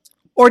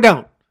 Or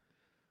don't.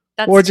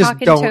 That's Or just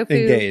Talkin' don't Tofu,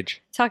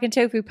 engage.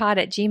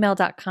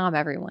 TalkinTofuPod@gmail.com,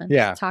 everyone.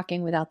 Yeah.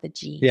 Talking without the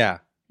G. Yeah.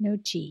 No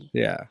G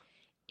Yeah.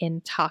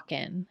 in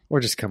talking. Or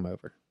just come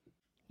over.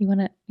 You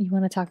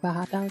wanna talk about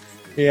hot dogs?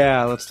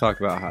 Yeah, let's talk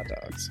about hot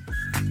dogs.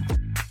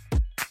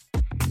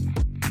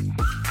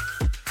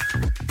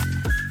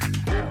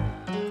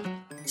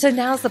 So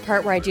now's the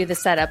part where I do the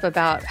setup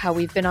about how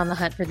we've been on the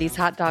hunt for these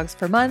hot dogs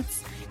for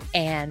months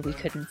and we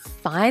couldn't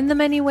find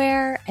them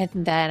anywhere. And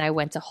then I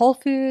went to Whole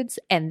Foods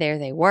and there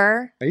they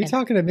were. Are you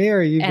talking to me or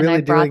are you and really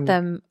I brought doing...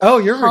 them Oh,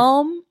 you're...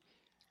 home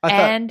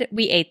I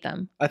we ate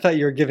them. thought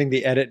you were giving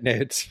the edit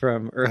notes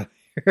from earlier.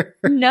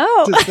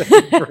 No. To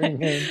say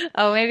bring in.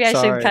 Oh, maybe I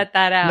Sorry. should cut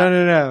that out.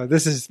 No.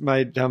 This is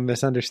my dumb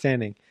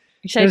misunderstanding.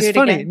 Should I do It's it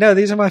funny. again? No,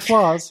 these are my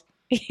flaws.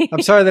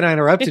 I'm sorry that I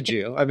interrupted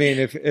you. I mean,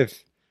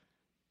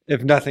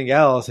 if nothing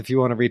else, if you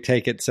want to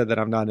retake it so that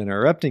I'm not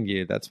interrupting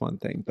you, that's one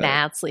thing. But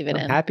Nah, let's leave it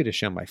I'm in. happy to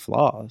show my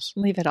flaws.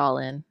 Leave it all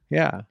in.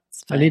 Yeah.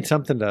 It's I fine. need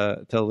something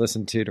to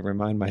listen to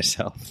remind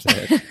myself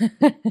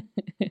that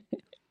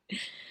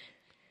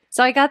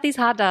So I got these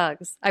hot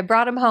dogs. I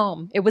brought them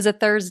home. It was a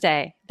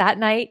Thursday. That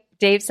night,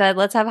 Dave said,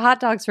 let's have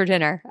hot dogs for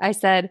dinner. I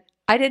said,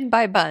 I didn't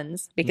buy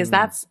buns because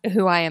that's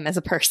who I am as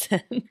a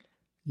person.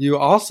 you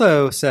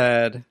also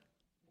said,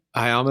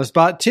 I almost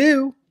bought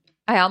two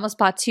I almost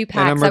bought 2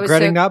 packs. and I'm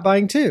regretting not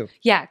buying two.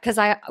 Yeah, because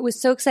I was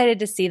so excited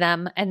to see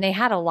them and they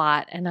had a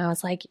lot. And I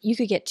was like, you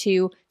could get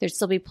 2. There'd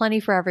still be plenty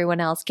for everyone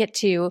else. Get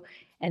 2.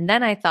 And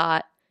then I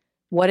thought,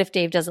 what if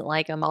Dave doesn't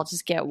like them? I'll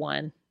just get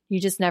 1. You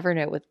just never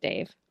know with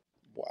Dave.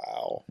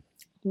 Wow.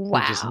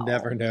 Wow. You just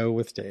never know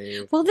with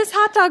Dave. Well, this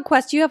hot dog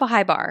quest, you have a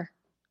high bar.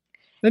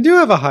 I do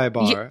have a high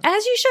bar.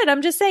 As you should.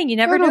 I'm just saying, you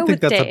never I know don't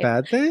think with that's Dave. a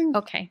bad thing.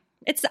 Okay.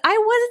 I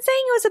wasn't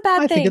saying it was a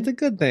bad I thing. think it's a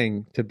good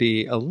thing to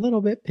be a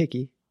little bit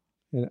picky.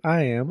 And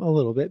I am a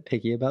little bit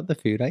picky about the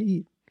food I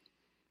eat.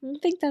 I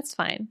think that's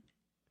fine.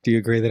 Do you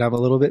agree that I'm a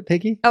little bit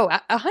picky? Oh,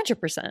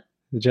 100%.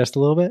 Just a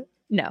little bit?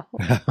 No.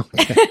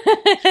 Okay.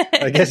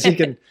 I guess you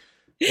can,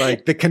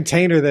 like, the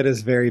container that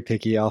is very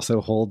picky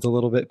also holds a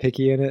little bit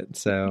picky in it.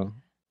 So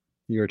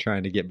you were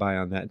trying to get by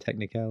on that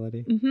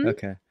technicality. Mhm.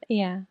 Okay.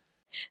 Yeah.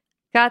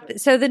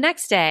 So the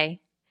next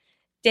day,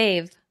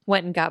 Dave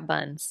went and got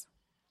buns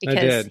I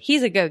because did.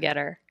 he's a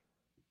go-getter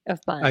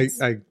of buns.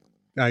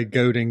 I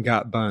goed and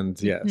got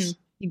buns, yes. Mhm.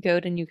 You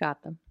goed and you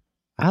got them.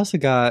 I also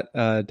got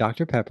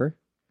Dr. Pepper.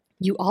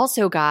 You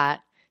also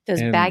got those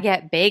And-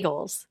 baguette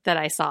bagels that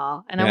I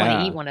saw, and I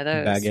want to eat one of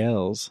those.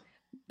 Bagels.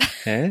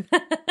 Eh?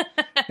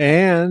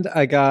 And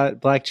I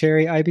got black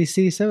cherry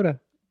IBC soda.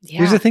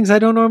 Yeah. These are things I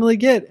don't normally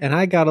get. And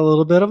I got a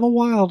little bit of a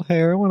wild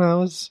hair when I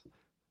was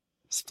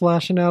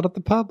splashing out at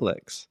the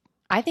Publix.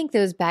 I think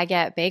those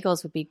baguette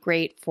bagels would be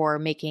great for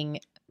making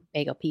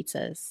bagel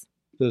pizzas.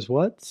 Those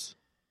what's?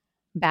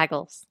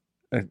 Bagels.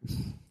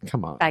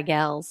 Come on.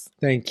 Bagels.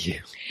 Thank you.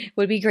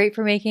 Would be great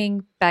for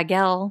making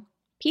bagel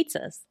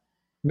pizzas.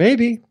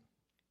 Maybe.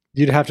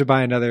 You'd have to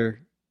buy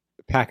another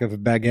pack of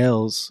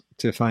bagels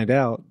to find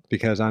out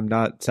because I'm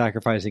not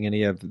sacrificing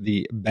any of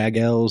the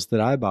bagels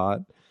that I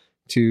bought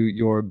to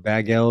your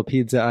bagel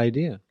pizza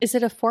idea. Is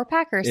it a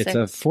 4-pack or 6? It's a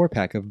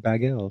 4-pack of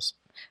bagels.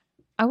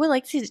 I would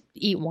like to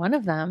eat one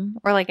of them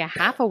or like a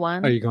half of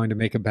one. Are you going to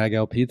make a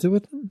bagel pizza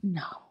with them?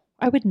 No,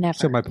 I would never.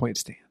 So my point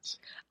stands.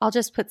 I'll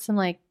just put some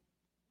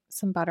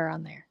butter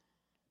on there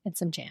and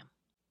some jam.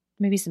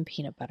 Maybe some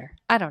peanut butter.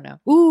 I don't know.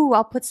 Ooh,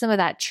 I'll put some of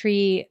that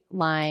tree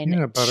line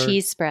Peanut butter.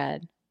 cheese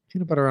spread.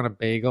 Peanut butter on a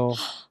bagel.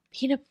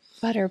 Peanut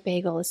butter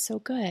bagel is so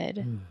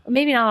good.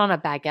 Maybe not on a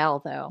bagel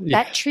though.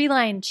 Yeah. That tree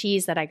line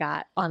cheese that I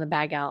got on the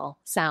bagel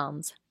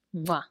sounds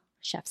mwah,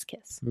 chef's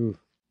kiss. Ooh.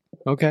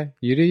 Okay,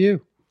 you do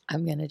you.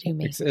 I'm going to do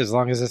me. As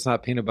long as it's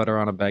not peanut butter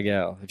on a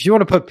bagel. If you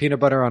want to put peanut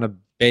butter on a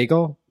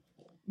bagel,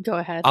 Go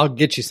ahead. I'll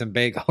get you some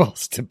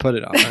bagels to put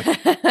it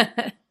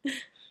on.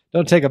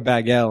 Don't take a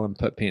bagel and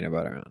put peanut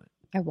butter on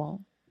it. I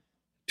won't.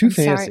 Too I'm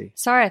fancy.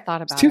 Sorry I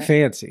thought about It's too it.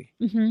 fancy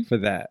Mhm. for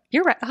that.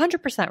 You're right.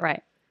 100%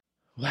 right.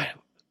 What?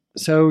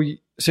 So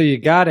you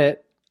got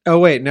it. Oh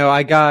wait, no,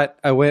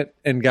 I went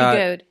and got.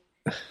 You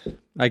goed.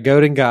 I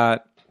goed and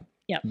got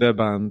Yep. the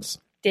buns,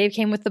 Dave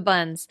came with the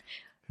buns.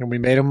 and we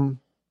made them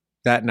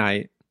that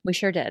night. We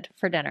sure did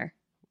for dinner.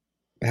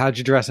 How'd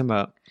you dress them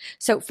up?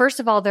 So first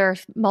of all, there are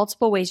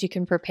multiple ways you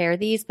can prepare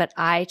these, but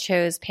I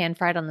chose pan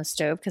fried on the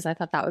stove because I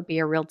thought that would be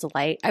a real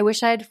delight. I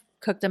wish I'd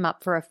cooked them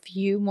up for a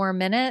few more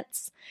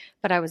minutes,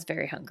 but I was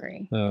very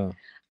hungry. Oh,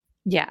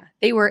 Yeah,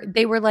 they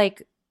were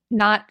like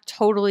not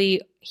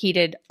totally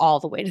heated all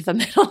the way to the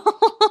middle.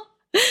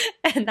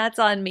 And that's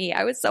on me.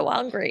 I was so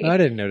hungry. I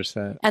didn't notice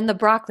that. And the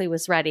broccoli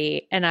was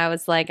ready, and I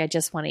was like, I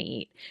just want to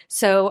eat.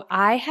 So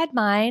I had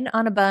mine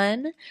on a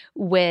bun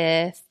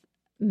with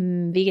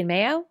vegan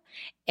mayo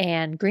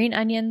and green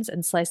onions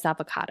and sliced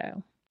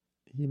avocado.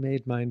 You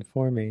made mine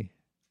for me,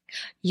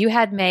 You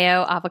had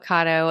mayo,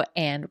 avocado,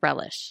 and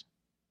relish.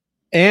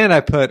 and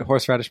I put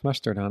horseradish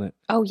mustard on it.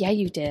 Oh, yeah,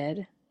 you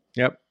did.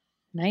 Yep.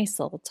 Nice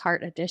little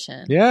tart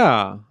addition. Yeah,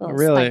 I Little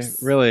really,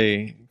 spice.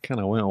 really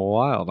kind of went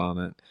wild on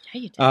it.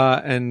 Yeah, you did.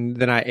 And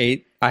then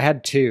I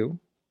had two.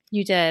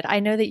 You did. I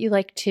know that you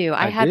like two.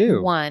 I had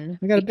do. one.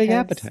 I got a big because,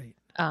 appetite.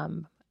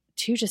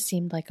 Two just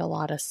seemed like a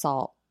lot of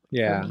salt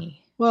Yeah. for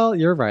me. Well,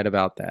 you're right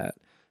about that.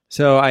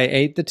 So I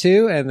ate the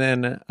two, and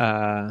then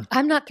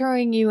I'm not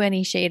throwing you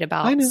any shade I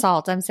about know.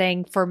 salt. I'm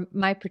saying for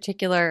my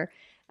particular,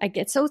 I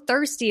get so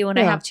thirsty when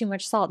I Yeah. have too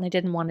much salt, and I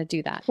didn't want to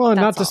do that. well,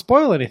 not That's to all.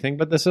 spoil anything,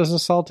 but this is a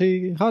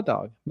salty hot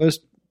dog.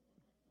 Most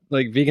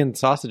like vegan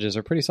sausages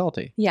are pretty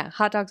salty. Yeah,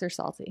 hot dogs are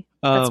salty.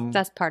 Um,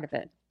 That's part of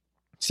it.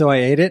 So I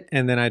ate it,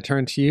 and then I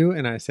turned to you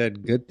and I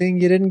said, "Good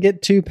thing you didn't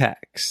get 2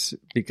 packs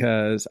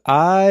because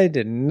I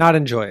did not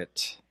enjoy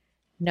it."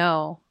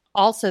 No.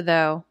 Also,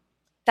 though,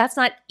 that's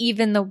not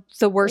even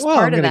the worst Well,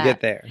 part I'm of gonna that.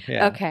 get there.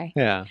 Yeah. Okay.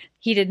 Yeah.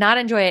 He did not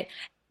enjoy it,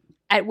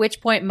 at which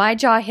point my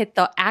jaw hit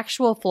the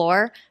actual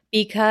floor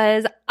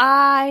because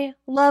I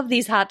love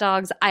these hot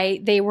dogs.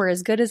 They were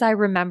as good as I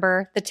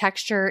remember. The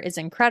texture is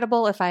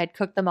incredible. If I had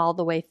cooked them all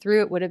the way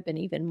through, it would have been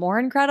even more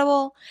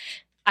incredible.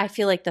 I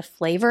feel like the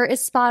flavor is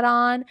spot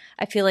on.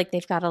 I feel like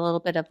they've got a little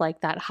bit of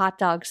like that hot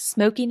dog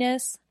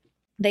smokiness.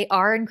 They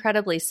are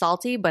incredibly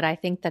salty, but I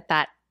think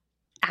that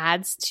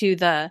adds to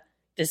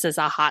this is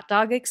a hot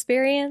dog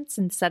experience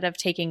instead of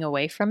taking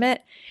away from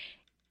it.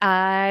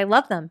 I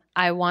love them.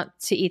 I want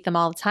to eat them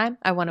all the time.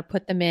 I want to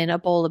put them in a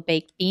bowl of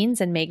baked beans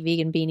and make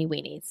vegan beanie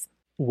weenies.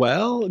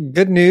 Well,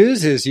 good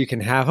news is you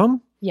can have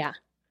them. Yeah.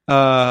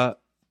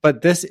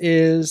 But this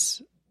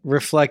is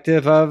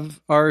reflective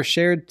of our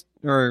shared,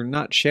 or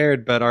not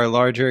shared, but our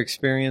larger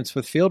experience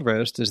with field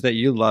roast is that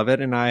you love it,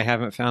 and I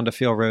haven't found a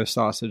field roast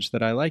sausage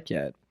that I like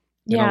yet.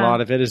 And a Yeah.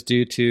 lot of it is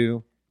due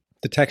to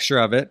the texture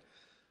of it,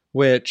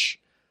 which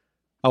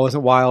I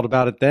wasn't wild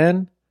about it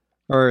then.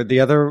 Or the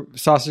other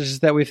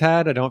sausages that we've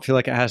had, I don't feel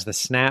like it has the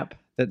snap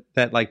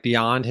that like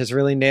Beyond has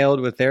really nailed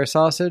with their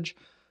sausage.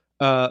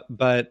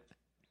 But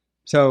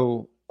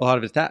so a lot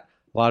of it's that.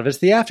 A lot of it's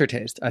the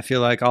aftertaste. I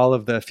feel like all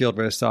of the field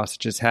roast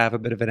sausages have a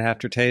bit of an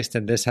aftertaste,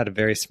 and this had a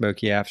very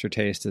smoky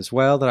aftertaste as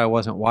well that I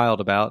wasn't wild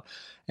about.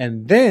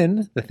 And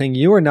then the thing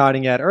you were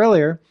nodding at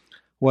earlier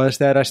was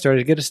that I started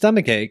to get a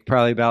stomach ache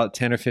probably about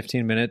 10 or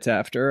 15 minutes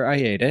after I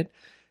ate it.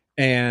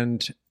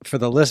 And for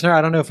the listener,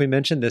 I don't know if we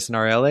mentioned this in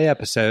our LA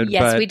episode.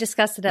 Yes, but we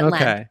discussed it at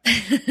okay.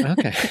 length.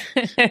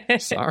 Okay.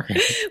 Sorry.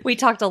 We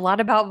talked a lot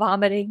about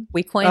vomiting.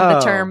 We coined the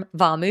Oh. term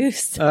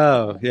vomoose.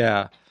 Oh,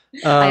 yeah.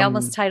 I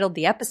almost titled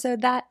the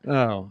episode that.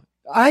 Oh.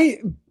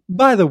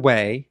 By the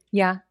way,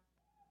 Yeah.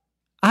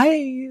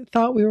 I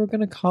thought we were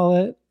going to call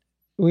it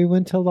We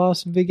Went to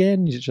Los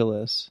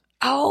Veganulis.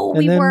 Oh, And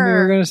we then we were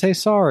were. going to say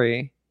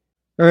sorry.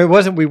 Or it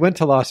wasn't We Went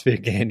to Los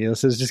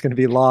Veganulis. It was just going to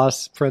be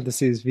Los,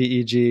 parentheses,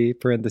 VEG,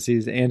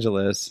 parentheses,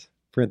 Angeles,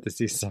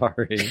 parentheses,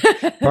 sorry,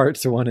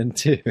 parts 1 and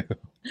 2.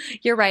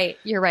 You're right.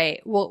 You're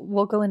right.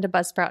 We'll go into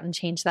Buzzsprout and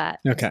change that.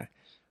 Okay.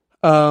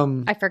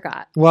 I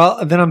forgot.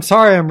 Well, then I'm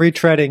sorry I'm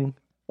retreading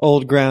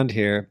old ground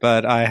here,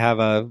 but I have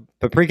a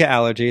paprika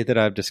allergy that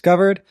I've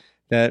discovered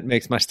that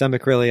makes my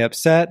stomach really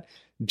upset.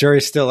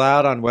 Jury's still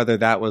out on whether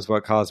that was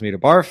what caused me to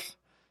barf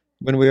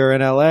when we were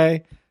in LA.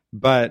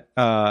 But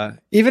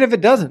even if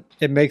it doesn't,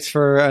 it makes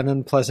for an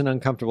unpleasant,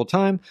 uncomfortable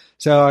time.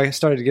 So I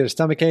started to get a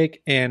stomach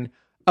ache. And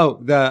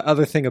the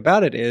other thing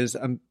about it is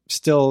I'm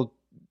still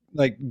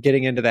like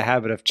getting into the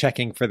habit of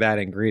checking for that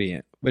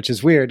ingredient, which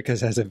is weird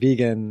because as a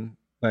vegan,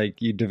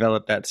 like you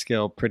develop that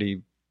skill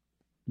pretty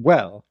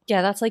well.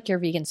 Yeah, that's like your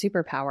vegan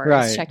superpower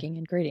Right. is checking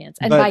ingredients.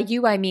 And But- by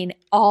you, I mean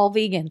all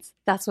vegans.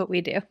 That's what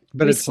we do.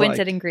 But we it's squint like-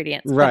 at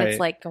ingredients. But right. it's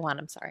like, go on,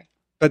 I'm sorry.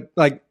 But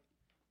like,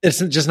 it's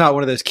just not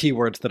one of those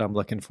keywords that I'm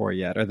looking for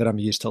yet, or that I'm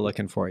used to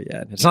looking for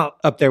yet. It's not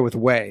up there with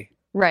whey,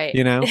 Right.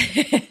 you know?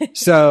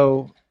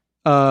 So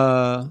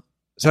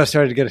So I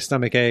started to get a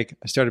stomach ache.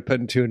 I started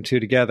putting 2 and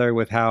 2 together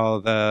with how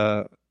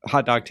the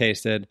hot dog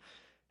tasted.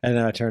 And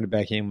then I turned to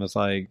Becky and was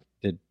like,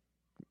 did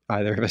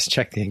either of us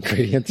check the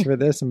ingredients for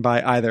this? And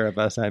by either of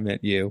us, I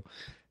meant you.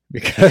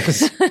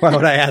 Because why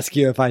would I ask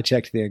you if I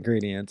checked the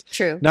ingredients?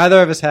 True.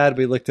 Neither of us had.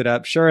 We looked it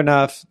up. Sure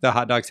enough, the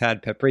hot dogs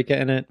had paprika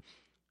in it.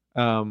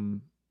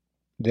 Them.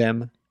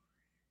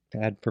 They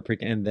had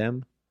paprika in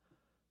them.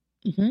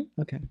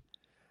 Mm-hmm. Okay.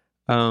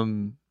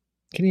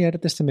 Can you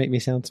edit this to make me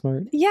sound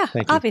smart? Yeah,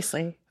 Thank you.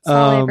 obviously. That's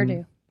all I ever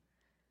do.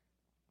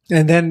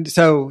 And then,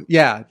 so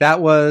yeah,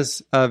 that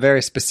was a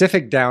very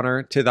specific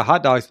downer to the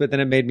hot dogs, but then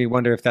it made me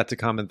wonder if that's a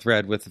common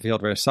thread with the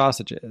field roast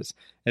sausages.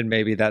 And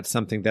maybe that's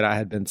something that I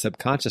had been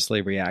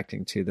subconsciously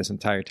reacting to this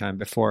entire time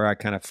before I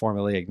kind of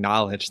formally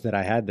acknowledged that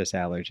I had this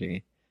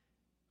allergy.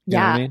 You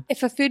know what I mean?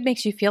 If a food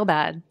makes you feel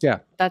bad, Yeah.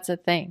 that's a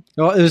thing.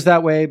 Well, it was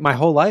that way my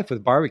whole life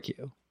with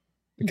barbecue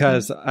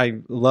because I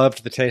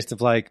loved the taste of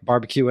like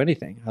barbecue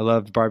anything. I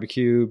loved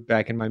barbecue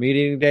back in my meat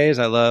eating days.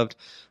 I loved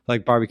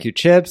like barbecue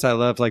chips. I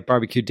loved like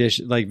barbecue dish,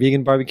 like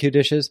vegan barbecue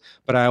dishes,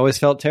 but I always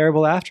felt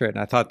terrible after it. And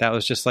I thought that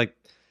was just like,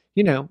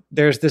 you know,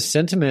 there's this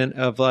sentiment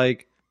of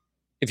like,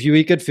 if you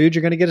eat good food,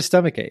 you're going to get a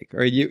stomach ache,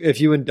 or if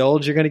you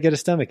indulge, you're going to get a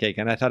stomach ache.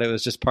 And I thought it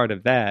was just part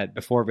of that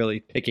before really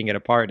picking it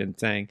apart and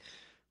saying,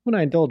 when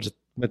I indulge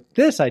with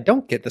this, I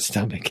don't get the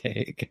stomach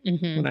ache.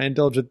 Mm-hmm. When I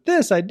indulge with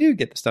this, I do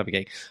get the stomach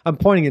ache. I'm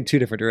pointing in 2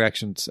 different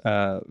directions,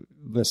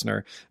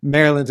 listener.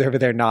 Marilyn's over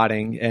there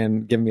nodding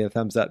and giving me a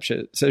thumbs up,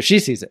 so she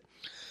sees it.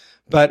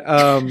 But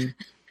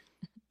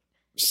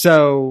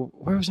so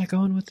where was I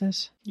going with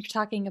this? You're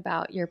talking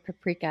about your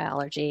paprika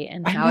allergy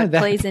and I how know it that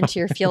plays part. into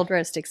your field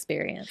roast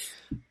experience.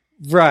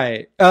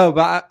 Right. Oh,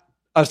 but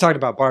I was talking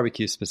about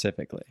barbecue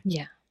specifically.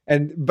 Yeah.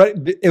 But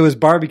it was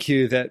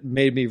barbecue that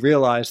made me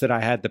realize that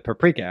I had the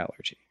paprika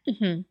allergy.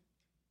 Mm-hmm.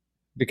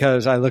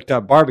 Because I looked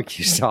up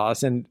barbecue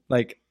sauce and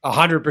like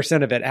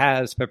 100% of it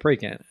has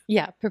paprika in it.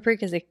 Yeah,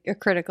 paprika is a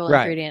critical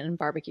Right. ingredient in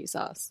barbecue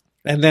sauce.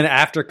 And then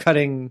after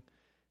cutting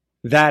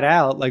that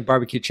out, like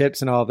barbecue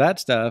chips and all that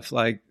stuff,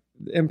 like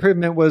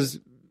improvement was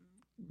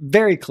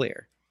very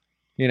clear,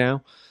 you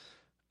know?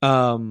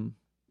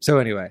 So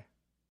anyway,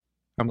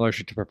 I'm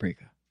allergic to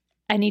paprika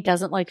And he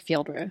doesn't like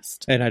field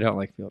roast. and I don't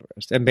like field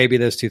roast. And maybe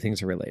those 2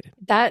 things are related.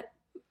 That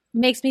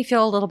makes me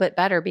feel a little bit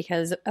better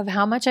because of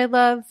how much I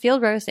love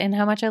field roast and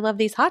how much I love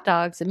these hot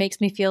dogs. It makes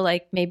me feel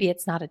like maybe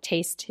it's not a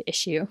taste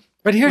issue.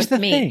 But here's with the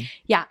me. thing.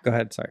 Yeah, Go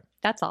ahead. Sorry.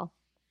 that's all.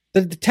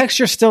 The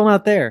texture's still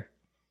not there.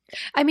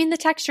 I mean, the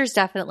texture is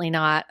definitely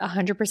not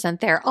 100%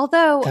 there.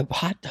 Although, The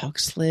hot dog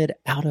slid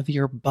out of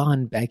your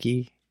bun,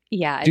 Becky.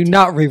 yeah. Do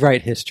not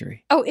rewrite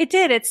history. Oh, it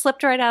did. It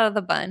slipped right out of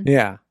the bun.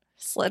 Yeah.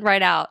 Slid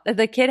right out.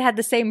 The kid had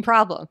the same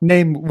problem.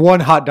 Name one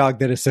hot dog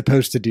that is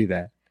supposed to do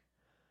that.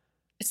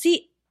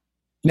 See,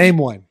 Name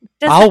one.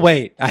 I'll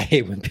wait. I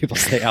hate when people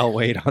say I'll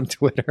wait on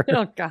Twitter.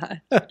 oh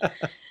God. Of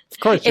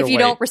course If you wait.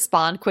 don't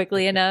respond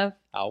quickly enough,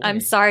 I'll I'm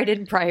wait. sorry I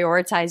didn't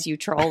prioritize you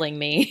trolling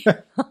me.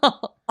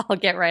 I'll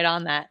get right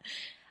on that.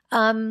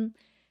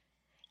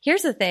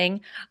 Here's the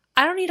thing.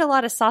 I don't eat a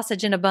lot of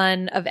sausage in a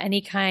bun of any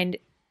kind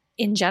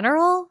in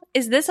general.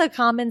 Is this a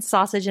common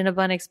sausage in a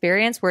bun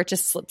experience where it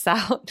just slips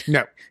out?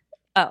 No.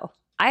 Oh,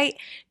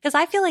 because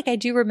I feel like I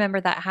do remember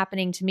that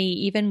happening to me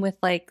even with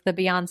like the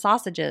Beyond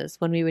sausages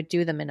when we would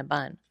do them in a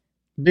bun.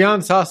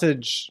 Beyond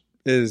sausage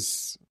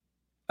is,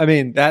 I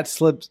mean, that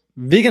slips.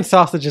 Vegan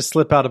sausages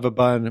slip out of a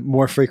bun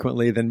more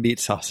frequently than meat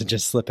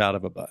sausages slip out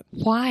of a bun.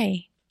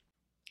 Why?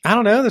 I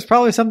don't know. There's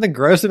probably something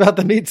gross about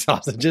the meat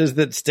sausages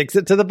that sticks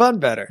it to the bun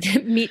better.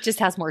 Meat just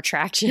has more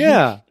traction.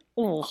 Yeah.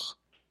 Ugh.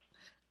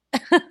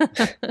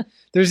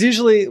 There's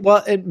usually,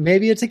 well,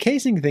 maybe it's a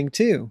casing thing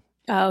too.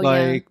 Oh,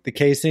 Like the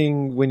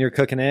casing, when you're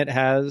cooking it,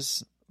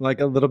 has like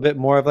a little bit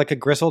more of like a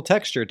gristle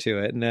texture to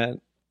it, and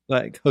that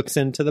like hooks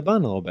into the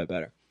bun a little bit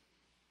better.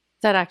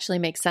 that actually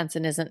makes sense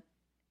and isn't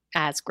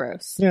as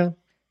gross. Yeah.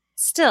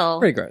 Still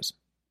Pretty gross.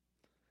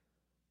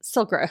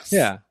 gross.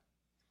 Yeah.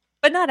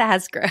 But not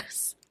as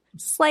gross.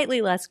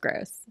 Slightly less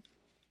gross.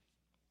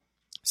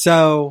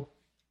 So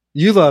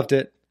you loved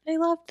it. I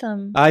loved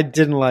them. I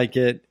didn't like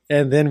it,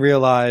 and then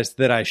realized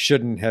that I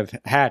shouldn't have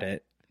had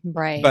it.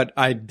 Right. But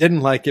I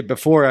didn't like it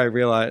before I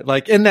realized,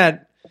 like in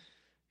that,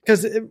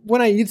 because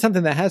when I eat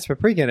something that has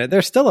paprika in it,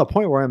 there's still a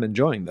point where I'm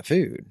enjoying the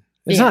food.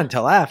 It's Yeah. not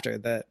until after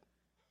that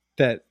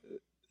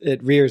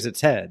it rears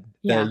its head.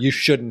 Yeah. That you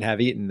shouldn't have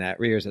eaten that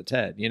rears its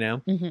head, you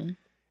know? Mm-hmm.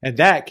 And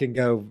that can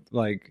go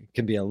like,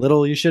 can be a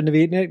little you shouldn't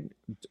have eaten it,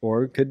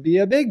 or it could be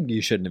a big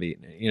you shouldn't have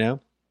eaten it, you know?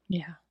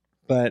 Yeah.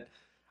 But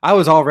I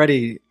was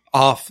already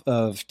off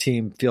of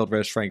Team Field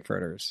Roast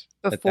Frankfurters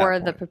at that Before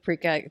the point.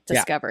 paprika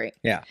discovery.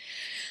 Yeah.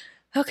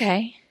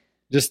 Okay.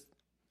 Just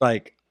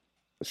like,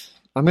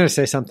 I'm going to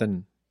say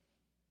something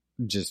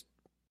just,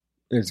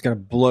 it's going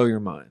to blow your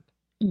mind.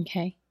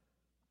 Okay.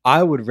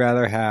 I would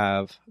rather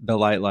have the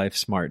Light Life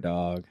Smart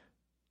Dog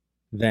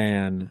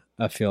than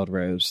a Field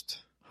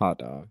Roast hot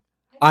dog.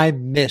 I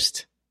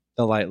missed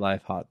the Light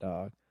Life hot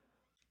dog.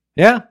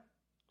 Yeah.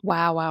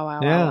 Wow.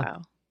 Yeah.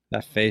 Wow.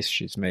 That face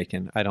she's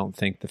making. I don't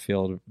think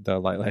the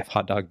Light Life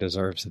hot dog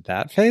deserves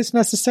that face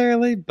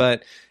necessarily,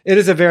 but it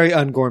is a very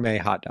ungourmet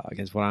hot dog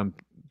is what I'm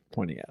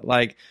pointing at.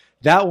 Like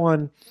that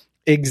one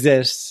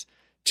exists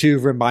to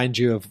remind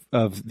you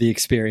of the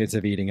experience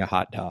of eating a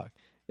hot dog.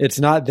 It's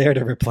not there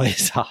to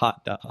replace a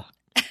hot dog.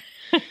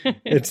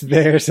 It's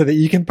there so that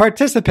you can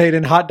participate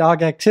in hot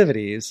dog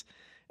activities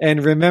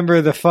and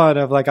remember the fun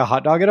of like a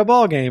hot dog at a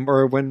ball game,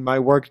 or when my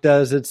work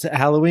does its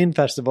Halloween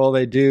festival,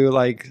 they do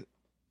like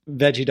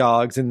veggie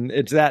dogs and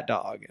it's that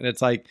dog. And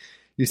it's like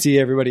you see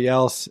everybody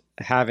else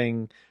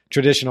having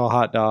traditional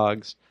hot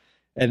dogs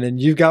and then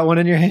you've got one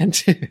in your hand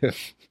too.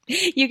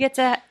 You get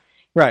to,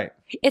 right.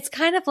 It's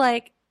kind of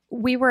like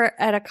we were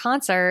at a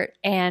concert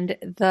and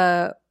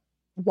the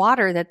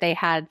water that they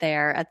had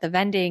there at the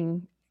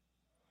vending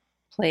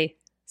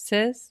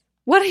places.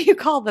 What do you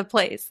call the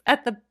place?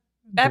 At the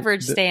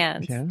beverage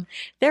stands. Yeah.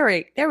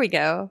 There we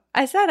go.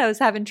 I said I was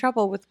having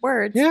trouble with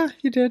words. Yeah,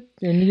 you did.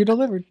 And you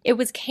delivered. It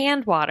was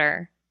canned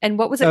water. And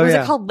what was it? Oh, was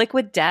yeah. it called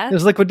Liquid Death? It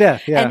was Liquid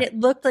Death, yeah. And it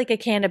looked like a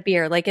can of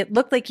beer. Like it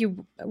looked like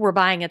you were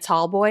buying a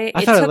tall boy.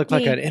 I thought it took looked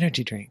like an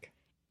energy drink.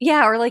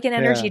 Yeah, or like an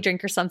energy Yeah.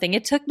 drink or something.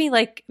 It took me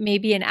like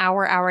maybe an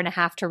hour and a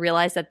half to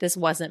realize that this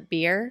wasn't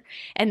beer.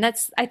 And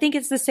I think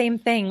it's the same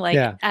thing. Like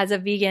Yeah. as a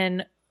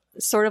vegan,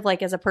 sort of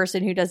like as a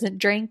person who doesn't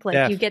drink, like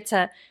Yeah. you get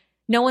to,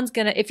 no one's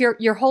gonna, if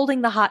you're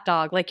holding the hot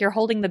dog, like you're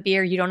holding the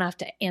beer, you don't have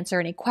to answer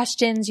any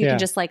questions. You Yeah. can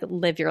just like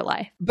live your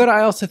life. But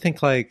I also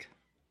think like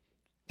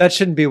that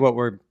shouldn't be what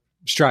we're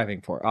striving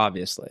for,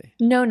 obviously.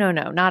 No,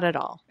 not at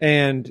all.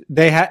 And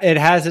it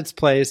has its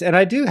place, and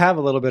I do have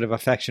a little bit of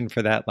affection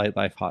for that Light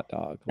Life hot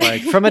dog,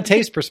 like from a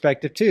taste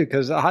perspective too,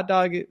 because a hot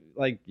dog,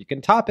 like you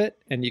can top it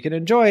and you can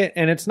enjoy it,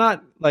 and it's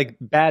not like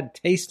bad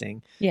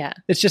tasting. Yeah.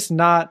 It's just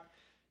not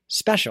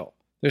special.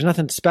 There's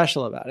nothing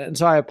special about it, and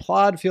so I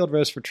applaud Field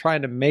Roast for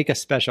trying to make a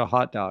special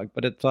hot dog.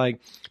 But it's like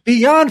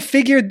Beyond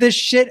figured this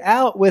shit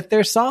out with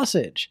their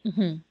sausage,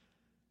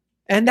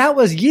 and that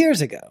was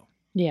years ago.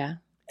 Yeah.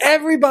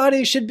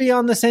 Everybody should be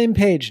on the same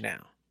page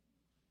now.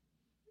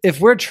 If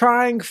we're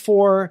trying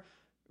for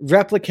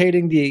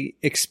replicating the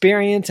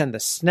experience and the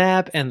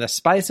snap and the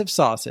spice of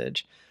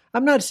sausage,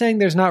 I'm not saying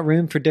there's not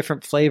room for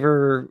different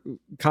flavor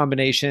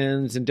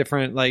combinations and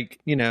different, like,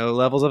 you know,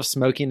 levels of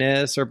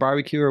smokiness or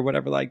barbecue or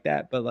whatever like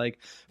that. But like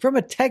from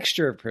a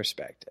texture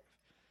perspective.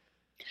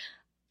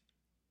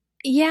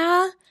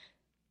 Yeah.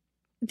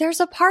 There's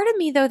a part of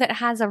me though that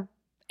has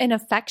an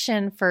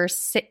affection for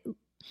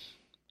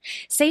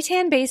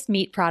seitan-based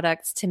meat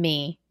products. To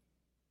me,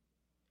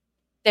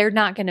 they're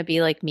not going to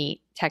be like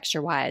meat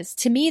texture-wise.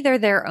 To me, they're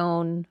their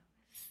own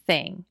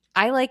thing.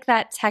 I like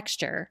that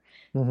texture.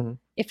 Mm-hmm.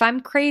 If I'm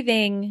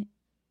craving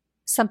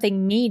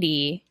something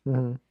meaty,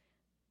 Mm-hmm.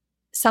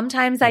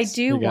 sometimes I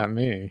do You got want,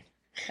 me.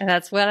 and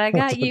that's what I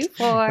got you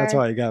for. That's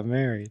why you got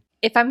married.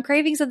 If I'm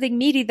craving something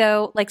meaty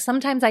though, like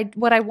sometimes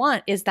what I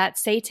want is that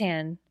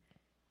seitan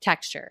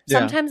texture. Yeah.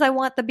 Sometimes I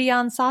want the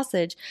Beyond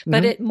sausage,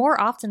 but Mhm. it more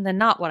often than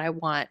not, what I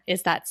want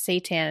is that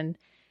seitan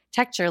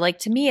texture. Like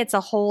to me, it's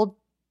a whole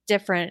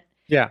different.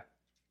 Yeah.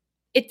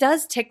 It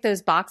does tick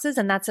those boxes,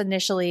 and that's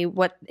initially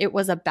what it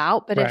was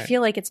about. But I Right.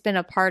 feel like it's been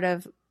a part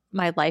of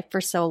my life for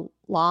so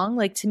long.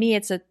 Like to me,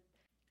 it's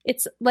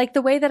like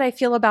the way that I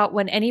feel about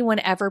when anyone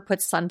ever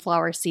puts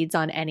sunflower seeds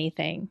on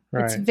anything.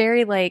 It's Right.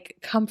 very like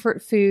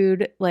comfort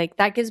food. Like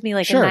that gives me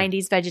like Sure. a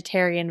 90s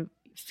vegetarian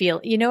feel.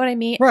 You know what I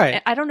mean?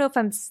 Right. I don't know if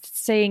I'm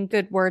saying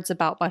good words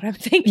about what I'm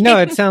thinking. No,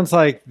 it sounds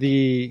like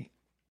the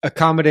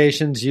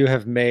accommodations you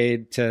have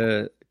made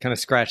to kind of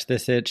scratch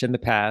this itch in the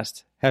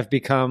past have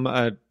become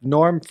a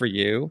norm for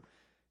you,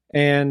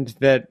 and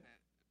that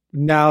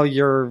now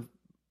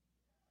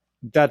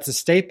that's a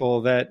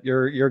staple that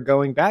you're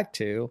going back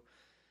to.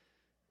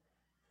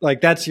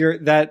 Like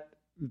that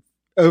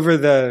over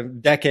the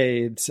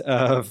decades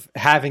of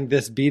having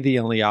this be the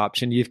only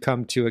option, you've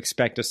come to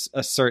expect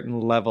a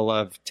certain level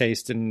of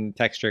taste and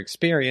texture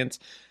experience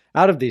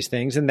out of these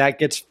things. And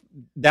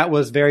that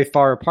was very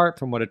far apart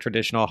from what a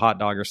traditional hot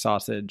dog or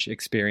sausage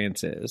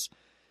experience is.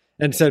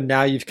 And so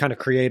now you've kind of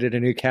created a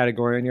new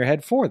category in your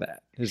head for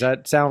that. Does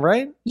that sound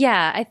right?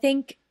 Yeah, I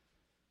think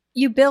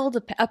you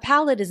build a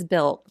palate is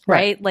built,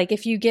 right? Like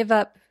if you give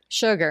up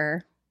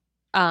sugar,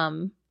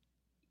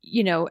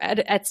 you know,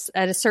 at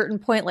a certain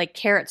point, like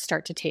carrots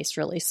start to taste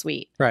really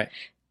sweet. Right.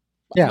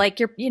 Yeah. Like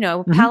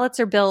palates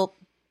are built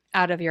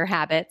out of your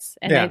habits.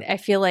 And Yeah. I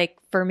feel like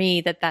for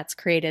me that's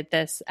created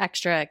this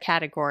extra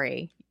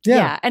category.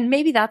 Yeah. And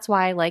maybe that's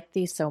why I like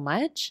these so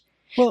much.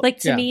 Well, Like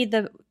to yeah. me,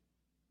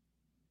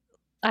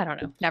 I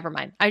don't know. Never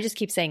mind. I just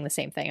keep saying the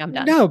same thing. I'm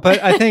done. No,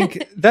 but I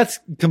think that's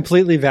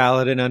completely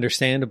valid and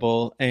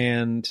understandable.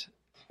 And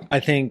I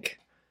think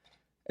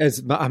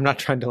I'm not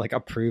trying to like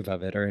approve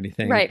of it or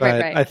anything, Right.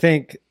 I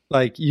think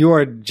like you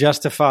are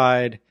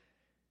justified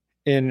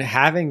in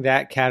having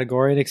that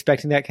category and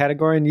expecting that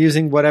category and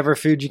using whatever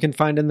food you can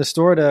find in the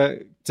store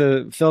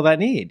to fill that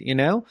need, you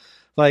know?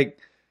 Like,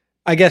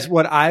 I guess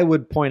what I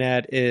would point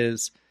at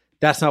is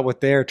that's not what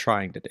they're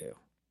trying to do.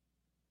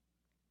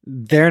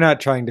 they're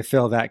not trying to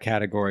fill that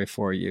category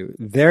for you.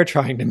 They're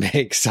trying to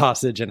make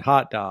sausage and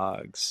hot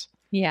dogs.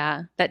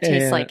 Yeah, that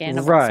tastes like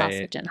animal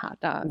sausage and hot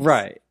dogs.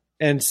 Right.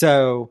 And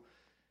so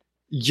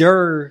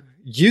your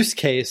use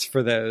case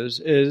for those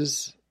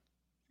is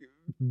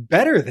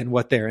better than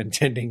what they're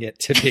intending it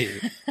to be.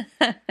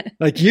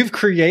 Like, you've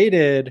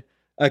created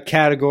a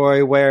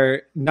category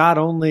where not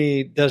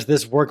only does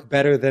this work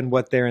better than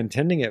what they're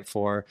intending it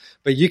for,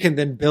 but you can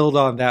then build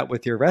on that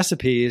with your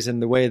recipes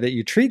and the way that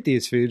you treat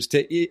these foods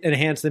to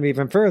enhance them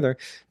even further,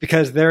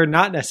 because they're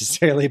not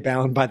necessarily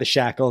bound by the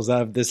shackles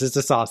of this is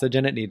a sausage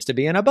and it needs to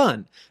be in a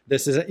bun.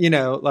 This is,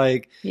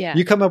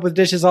 you come up with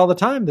dishes all the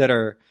time that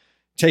are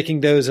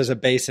taking those as a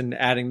base and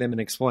adding them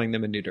and exploring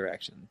them in new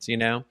directions,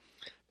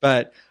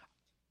 but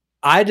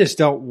I just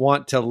don't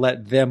want to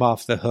let them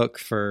off the hook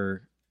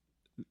for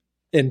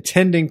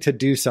intending to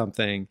do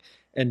something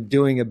and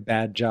doing a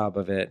bad job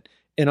of it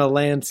in a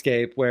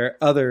landscape where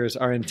others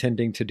are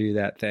intending to do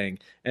that thing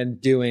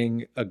and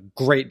doing a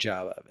great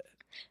job of it.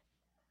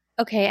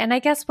 Okay. And I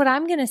guess what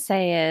I'm going to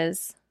say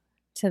is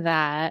to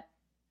that,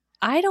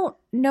 I don't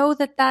know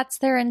that that's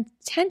their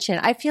intention.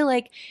 I feel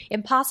like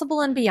Impossible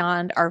and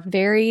Beyond are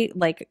very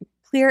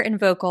clear and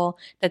vocal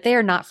that they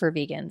are not for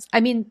vegans. I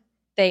mean,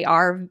 they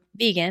are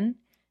vegan.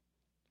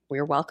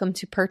 We're welcome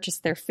to purchase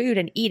their food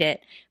and eat it,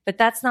 but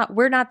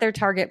we're not their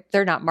target.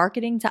 They're not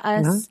marketing to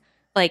us.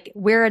 Mm-hmm.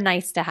 We're a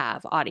nice to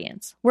have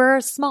audience. We're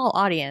a small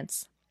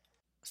audience.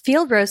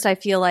 Field Roast, I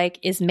feel like,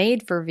 is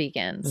made for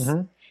vegans.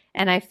 Mm-hmm.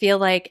 And I feel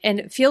like,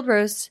 and Field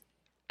Roast,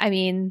 I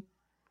mean,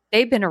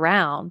 they've been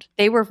around.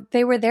 They were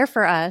there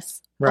for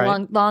us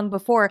long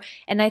before.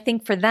 And I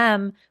think for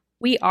them,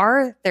 we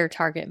are their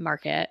target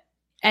market.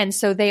 And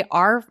so they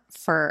are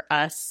for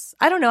us.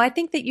 I don't know. I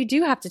think that you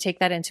do have to take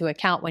that into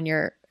account when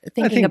you're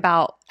thinking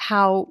about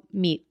how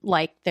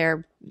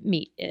their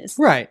meat is.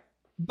 Right.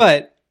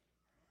 But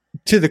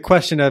to the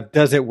question of,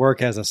 does it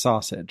work as a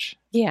sausage?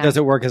 Yeah. Does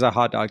it work as a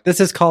hot dog? This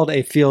is called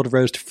a Field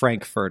Roast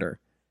Frankfurter.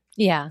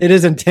 Yeah. It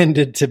is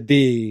intended to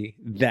be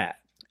that.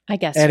 I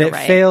guess and you're it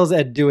right. fails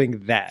at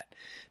doing that.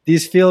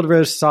 These Field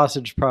Roast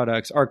sausage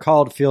products are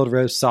called Field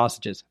Roast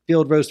sausages,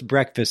 Field Roast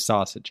breakfast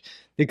sausage.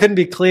 They couldn't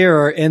be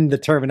clearer in the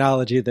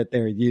terminology that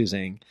they're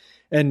using.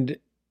 And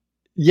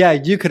yeah,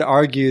 you could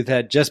argue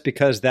that just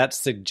because that's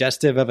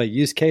suggestive of a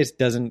use case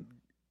doesn't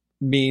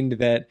mean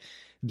that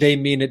they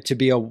mean it to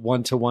be a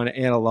one-to-one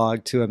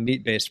analog to a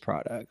meat-based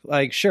product.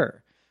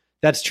 Sure,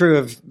 that's true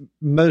of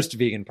most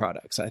vegan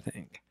products, I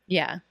think.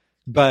 Yeah.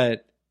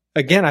 But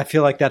again, I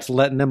feel like that's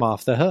letting them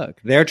off the hook.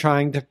 They're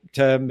trying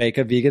to make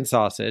a vegan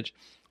sausage,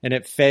 and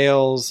it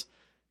fails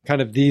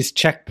kind of these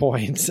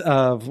checkpoints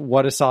of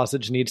what a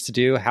sausage needs to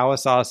do, how a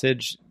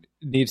sausage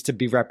needs to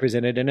be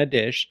represented in a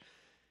dish.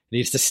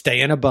 Needs to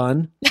stay in a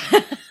bun.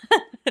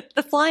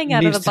 The flying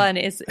out of the bun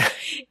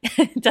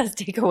does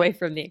take away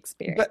from the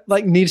experience.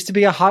 But needs to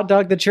be a hot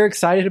dog that you're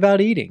excited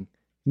about eating.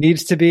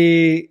 Needs to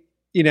be,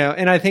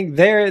 and I think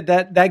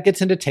that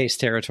gets into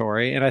taste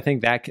territory, and I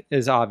think that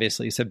is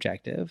obviously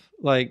subjective.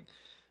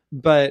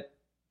 But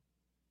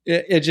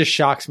it just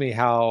shocks me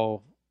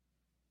how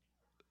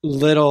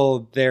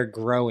little they're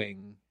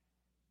growing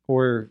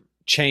or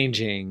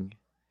changing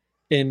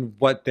in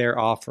what they're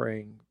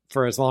offering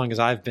for as long as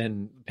I've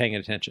been paying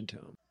attention to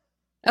them.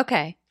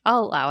 Okay,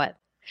 I'll allow it.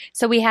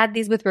 So we had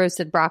these with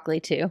roasted broccoli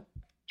too.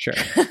 Sure.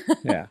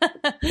 Yeah.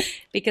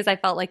 Because I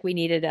felt like we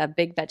needed a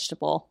big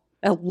vegetable,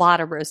 a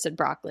lot of roasted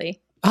broccoli,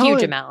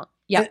 huge amount.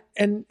 Yeah.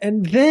 And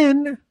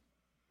then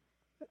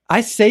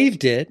I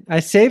saved it. I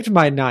saved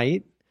my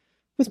night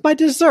with my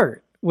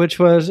dessert, which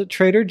was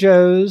Trader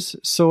Joe's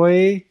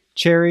soy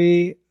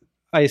cherry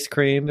ice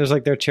cream. It was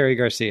their Cherry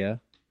Garcia.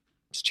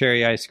 It's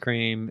cherry ice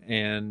cream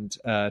and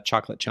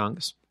chocolate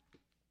chunks.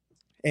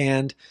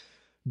 And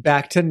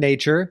Back to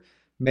Nature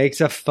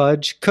makes a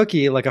fudge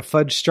cookie, like a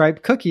fudge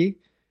stripe cookie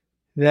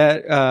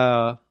that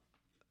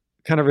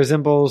kind of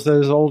resembles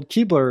those old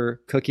Keebler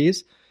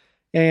cookies.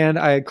 And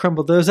I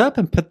crumbled those up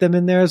and put them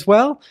in there as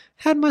well.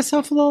 Had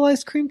myself a little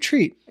ice cream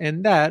treat.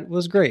 And that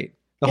was great.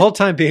 The whole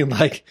time being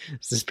like,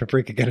 is this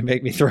paprika going to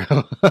make me throw?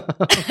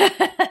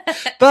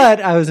 But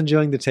I was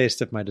enjoying the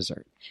taste of my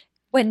dessert.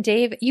 When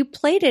Dave, you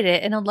plated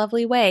it in a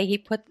lovely way. He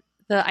put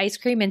the ice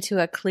cream into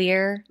a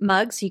clear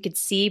mug so you could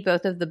see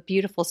both of the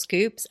beautiful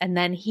scoops. And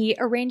then he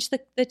arranged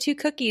the two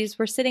cookies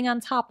were sitting on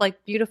top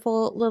like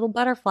beautiful little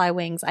butterfly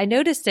wings. I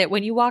noticed it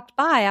when you walked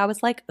by. I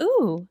was like,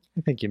 ooh.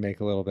 I think you make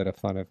a little bit of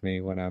fun of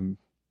me when I'm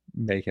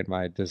making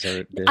my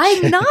dessert dish.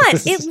 I'm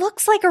not. It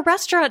looks like a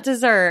restaurant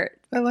dessert.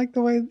 I like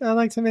the way I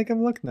like to make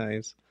them look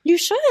nice. You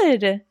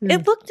should. Yeah.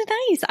 It looked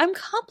nice. I'm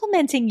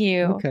complimenting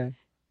you. Okay.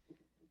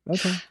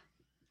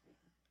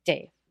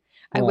 Dave.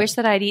 I wish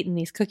that I'd eaten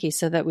these cookies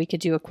so that we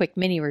could do a quick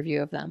mini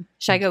review of them.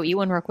 Should I go eat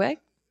one real quick?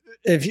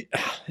 If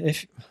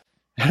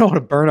I don't want to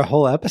burn a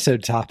whole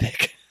episode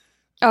topic.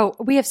 Oh,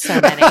 we have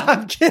so many.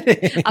 I'm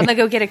kidding. I'm going to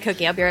go get a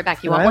cookie. I'll be right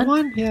back. You want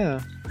one?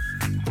 Yeah.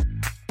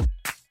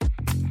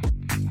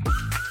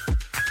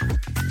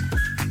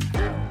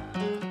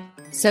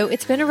 So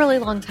it's been a really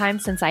long time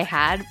since I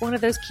had one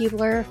of those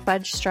Keebler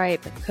fudge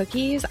stripe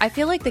cookies. I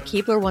feel like the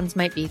Keebler ones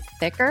might be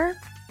thicker,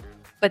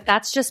 but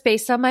that's just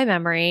based on my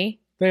memory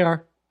They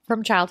are.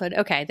 from childhood.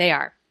 Okay, they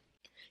are.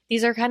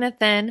 These are kind of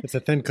thin. It's a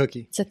thin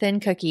cookie. It's a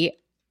thin cookie.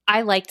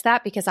 I liked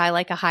that because I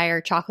like a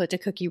higher chocolate to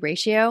cookie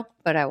ratio,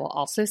 but I will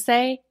also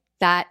say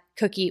that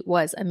cookie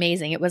was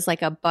amazing. It was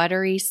like a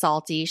buttery,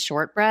 salty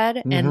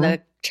shortbread, and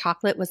the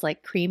chocolate was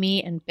like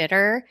creamy and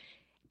bitter.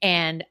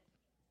 And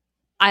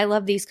I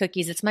love these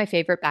cookies. It's my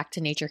favorite Back to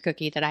Nature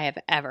cookie that I have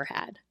ever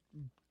had.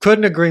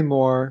 Couldn't agree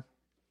more.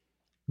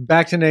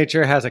 Back to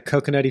Nature has a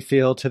coconutty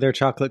feel to their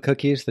chocolate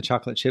cookies. The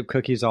chocolate chip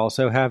cookies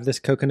also have this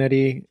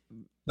coconutty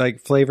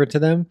like flavor to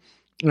them.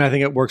 And I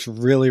think it works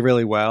really,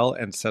 really well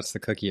and sets the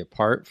cookie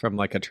apart from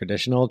like a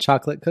traditional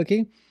chocolate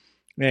cookie.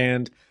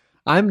 And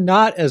I'm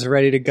not as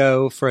ready to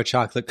go for a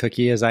chocolate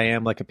cookie as I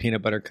am like a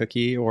peanut butter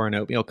cookie or an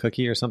oatmeal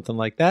cookie or something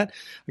like that.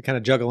 I kind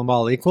of juggle them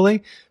all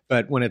equally.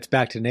 But when it's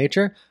Back to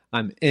Nature,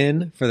 I'm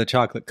in for the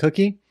chocolate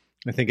cookie.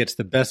 I think it's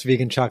the best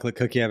vegan chocolate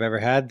cookie I've ever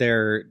had.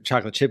 Their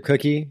chocolate chip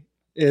cookie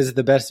is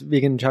the best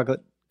vegan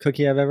chocolate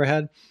cookie I've ever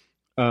had.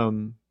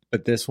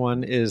 But this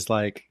one is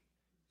like,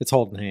 it's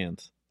holding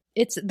hands.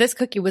 This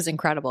cookie was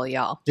incredible,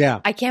 y'all. Yeah.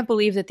 I can't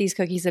believe that these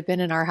cookies have been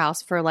in our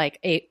house for like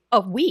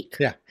a week.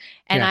 Yeah.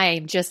 And Yeah.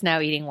 I'm just now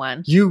eating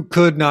one. You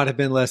could not have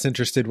been less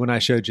interested when I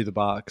showed you the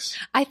box.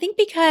 I think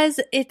because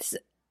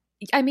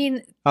I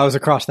was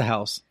across the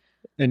house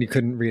and you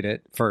couldn't read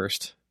it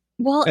first.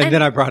 Well, And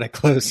then I brought it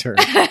closer.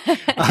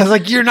 I was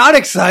like, you're not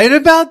excited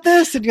about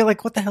this? And you're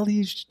like, what the hell are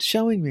you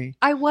showing me?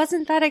 I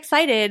wasn't that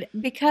excited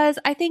because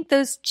I think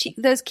those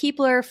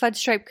Keebler fudge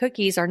stripe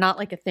cookies are not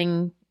like a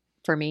thing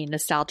for me,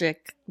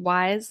 nostalgic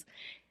wise.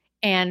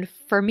 And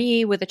for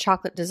me, with a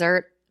chocolate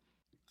dessert,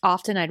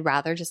 often I'd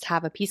rather just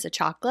have a piece of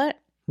chocolate.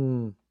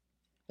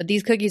 But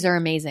these cookies are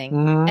amazing.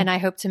 And I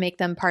hope to make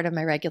them part of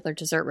my regular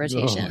dessert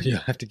rotation. Oh, you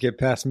have to get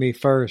past me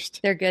first.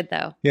 They're good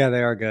though. Yeah,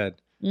 they are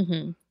good.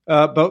 Mm-hmm.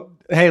 But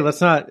hey,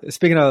 let's not,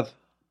 speaking of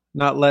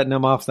not letting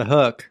them off the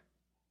hook.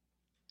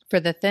 For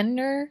the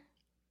thinner?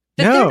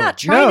 They're not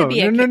trying to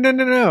be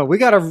No. We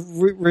got to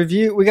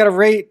review, we got to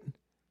rate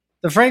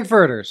the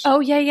Frankfurters. Oh,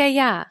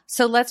 yeah.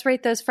 So let's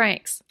rate those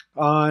Franks.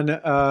 On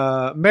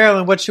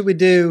Marilyn, what should we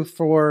do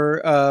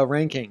for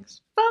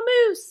rankings?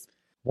 Vamoose.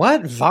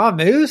 What?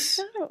 Vamoose?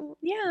 Oh,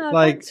 yeah.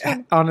 Like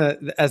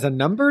as a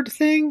numbered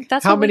thing?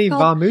 That's how what we many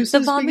call- Vamooses? The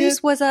we Vamoose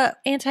get? was a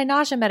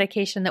anti-nausea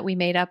medication that we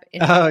made up.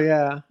 Oh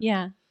yeah.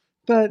 Yeah.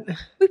 But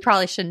We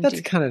probably shouldn't that's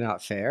do. kind of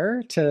not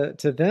fair to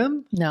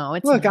them. No,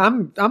 it's Look, not.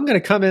 I'm going to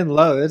come in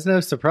low. It's no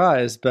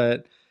surprise,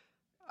 but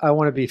I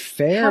want to be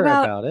fair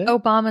How about it.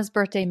 Obama's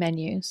birthday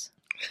menus?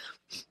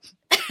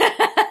 How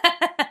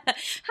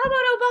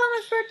about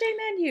Obama's birthday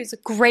menus?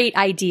 Great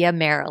idea,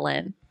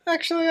 Marilyn.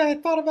 Actually, I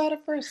thought about it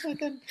for a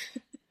second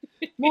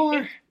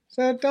more.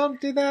 So don't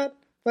do that.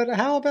 But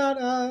how about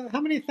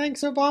how many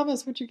thanks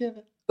Obamas would you give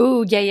it?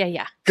 Ooh,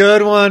 yeah.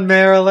 Good one,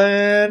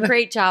 Marilyn.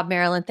 Great job,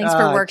 Marilyn. Thanks for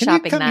workshopping Can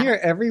you come that. here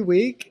every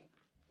week?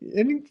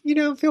 And,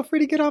 feel free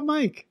to get on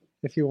mic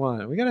if you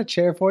want. We got a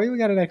chair for you. We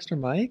got an extra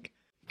mic.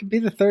 You can be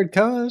the third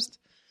co-host.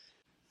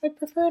 I'd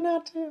prefer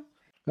not to.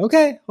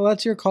 Okay. Well,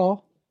 that's your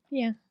call.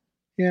 Yeah.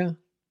 Yeah.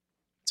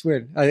 It's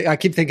weird. I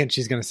keep thinking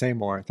she's going to say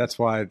more. That's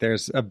why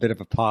there's a bit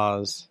of a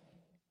pause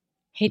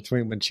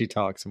between when she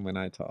talks and when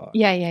I talk.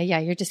 Yeah.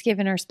 You're just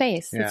giving her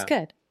space. Yeah. It's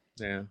good.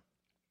 Yeah.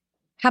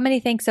 How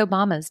many thanks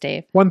Obamas,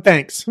 Dave? One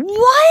thanks.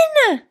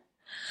 One!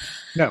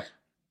 No.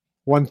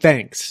 One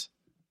thanks.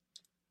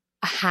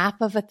 A half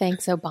of a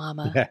thanks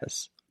Obama.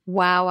 Yes.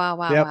 Wow.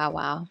 Yep.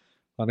 Wow.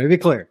 Let me be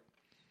clear.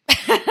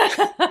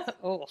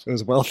 Oh. It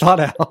was well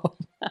thought out.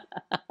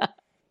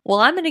 Well,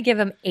 I'm going to give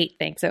him 8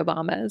 thanks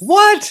Obamas.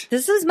 What?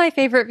 This is my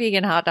favorite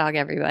vegan hot dog,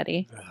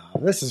 everybody. Oh,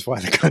 this is why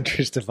the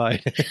country's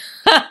divided.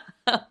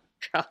 Oh,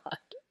 God.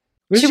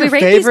 This is Should we your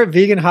rate favorite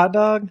vegan hot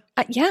dog?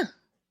 Yeah.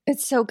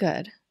 It's so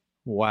good.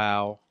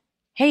 Wow.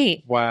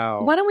 Hey.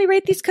 Wow. Why don't we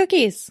rate these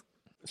cookies?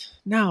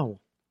 No.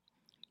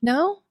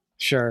 No?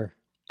 Sure.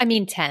 I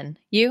mean 10.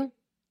 You?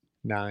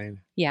 9.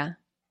 Yeah.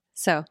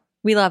 So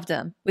we loved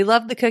them. We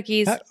loved the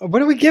cookies.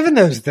 What are we giving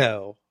those,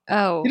 though?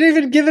 Oh. You didn't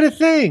even give it a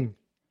thing.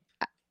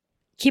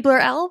 Keebler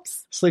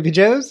Elves? Sleepy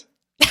Joe's?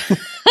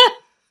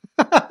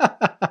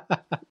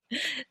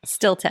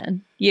 Still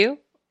 10. You?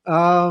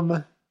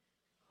 Hold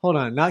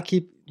on. Not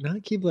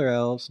Keebler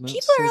Elves. Not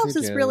Keebler Sleepy Elves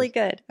is Joe's. really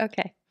good.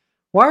 Okay.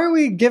 Why are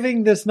we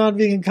giving this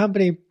non-vegan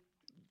company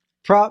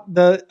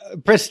the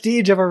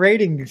prestige of a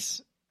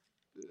ratings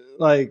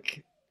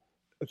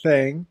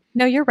thing?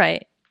 No, you're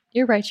right.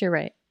 You're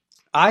right.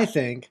 I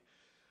think,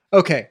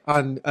 okay,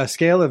 on a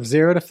scale of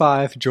 0 to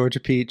 5, Georgia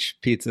Peach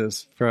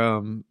pizzas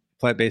from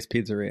Plant-Based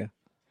Pizzeria.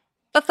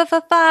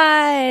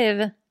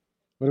 5.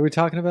 What are we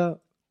talking about?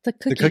 The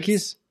cookies. The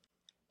cookies?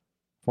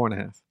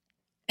 4.5.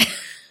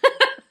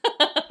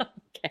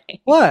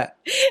 Okay. What?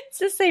 It's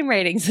the same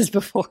ratings as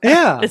before.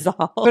 Yeah. Is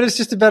all. But it's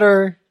just a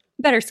better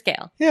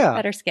scale. Yeah.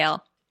 Better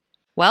scale.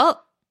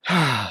 Well,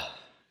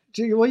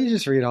 Gee, will you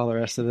just read all the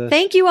rest of this?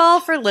 thank you all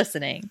for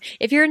listening.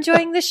 If you're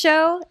enjoying the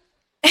show,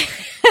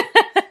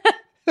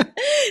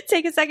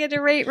 Take a second to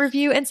rate,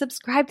 review, and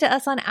subscribe to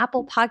us on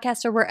Apple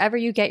Podcasts or wherever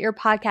you get your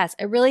podcasts.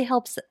 It really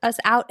helps us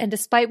out. And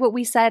despite what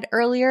we said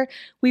earlier,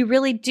 we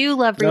really do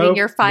love reading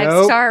your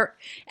 5-star,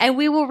 and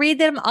we will read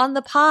them on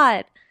the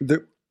pod.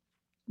 There's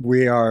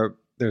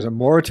a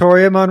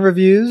moratorium on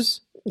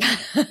reviews.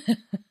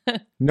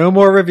 No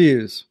more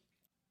reviews.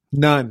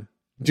 None.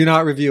 Do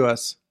not review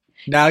us.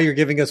 Now you're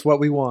giving us what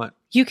we want.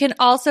 You can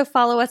also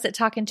follow us at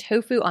Talkin'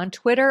 Tofu on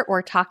Twitter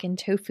or Talkin'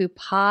 Tofu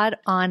Pod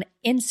on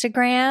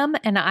Instagram.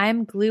 And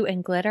I'm Glue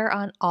and Glitter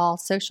on all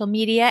social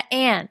media.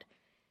 And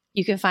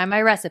you can find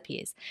my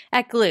recipes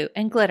at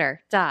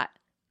glueandglitter.com.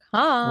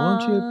 Why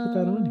don't you put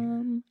that on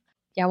here?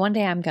 Yeah, one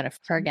day I'm going to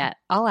forget.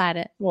 I'll add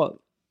it.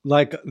 Well,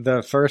 like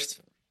the first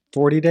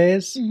 40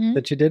 days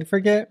that you did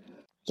forget?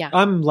 Yeah.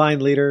 I'm line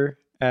leader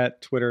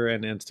at Twitter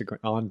and Instagram,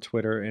 on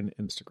Twitter and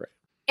Instagram.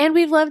 And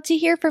we'd love to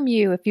hear from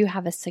you. If you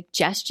have a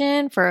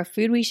suggestion for a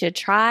food we should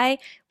try,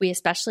 we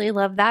especially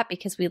love that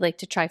because we like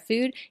to try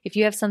food. If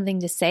you have something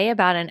to say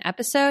about an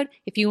episode,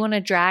 if you want to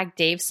drag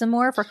Dave some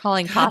more for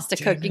calling pasta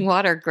cooking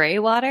water gray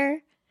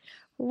water,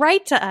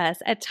 write to us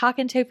at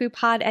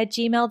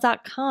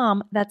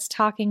talkingtofupod@gmail.com. That's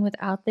talking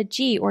without the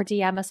G, or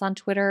DM us on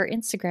Twitter or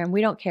Instagram.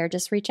 We don't care.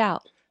 Just reach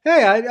out.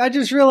 Hey, I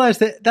just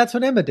realized that's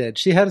what Emma did.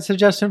 She had a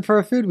suggestion for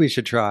a food we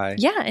should try.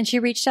 Yeah, and she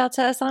reached out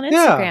to us on Instagram.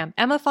 Yeah.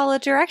 Emma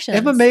followed directions.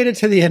 Emma made it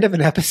to the end of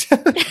an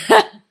episode.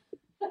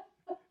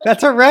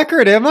 That's a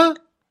record, Emma.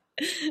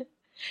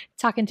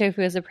 Talkin'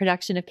 Tofu is a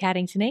production of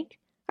Caddington Inc.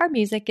 Our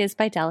music is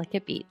by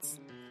Delicate Beats.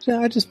 Yeah,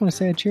 I just want to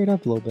say I cheered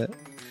up a little bit.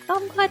 Oh,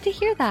 I'm glad to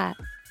hear that.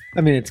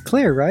 I mean, it's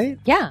clear, right?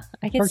 Yeah,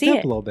 I can see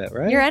it. A little bit,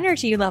 right? Your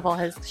energy level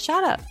has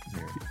shot up.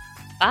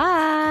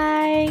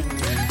 Bye.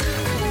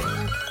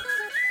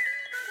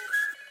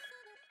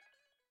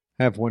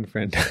 I have one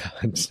friend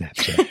on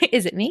Snapchat.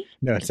 Is it me?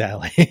 No, it's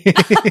Allie.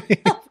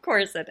 Of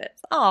course it is.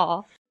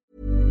 Aw.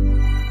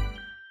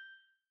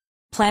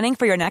 Planning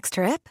for your next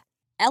trip?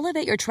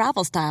 Elevate your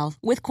travel style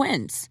with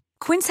Quince.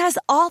 Quince has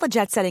all the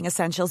jet-setting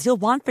essentials you'll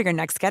want for your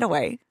next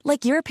getaway,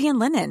 like European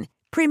linen,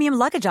 premium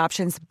luggage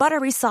options,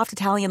 buttery soft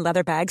Italian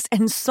leather bags,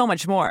 and so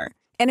much more.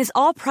 And is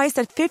all priced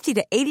at 50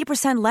 to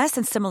 80% less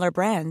than similar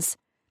brands.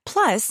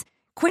 Plus,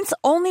 Quince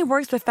only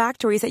works with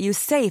factories that use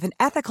safe and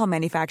ethical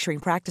manufacturing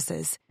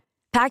practices.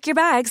 Pack your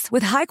bags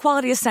with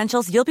high-quality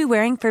essentials you'll be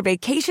wearing for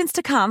vacations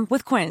to come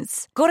with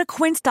Quince. Go to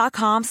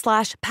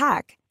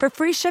quince.com/pack for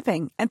free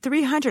shipping and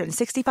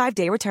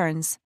 365-day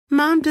returns.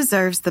 Mom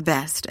deserves the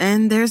best,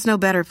 and there's no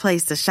better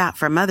place to shop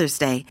for Mother's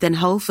Day than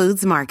Whole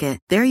Foods Market.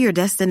 They're your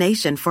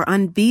destination for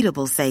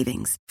unbeatable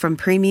savings, from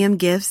premium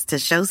gifts to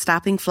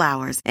show-stopping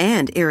flowers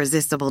and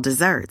irresistible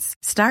desserts.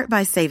 Start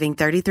by saving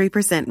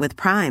 33% with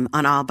Prime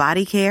on all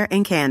body care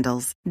and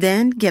candles.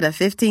 Then get a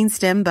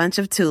 15-stem bunch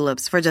of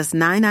tulips for just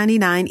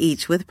 $9.99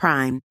 each with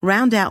Prime.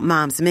 Round out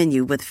Mom's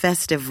menu with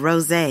festive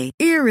rosé,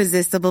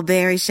 irresistible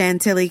berry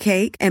chantilly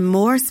cake, and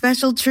more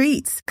special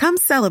treats. Come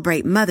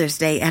celebrate Mother's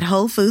Day at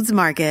Whole Foods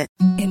Market.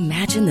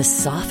 Imagine the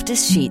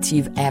softest sheets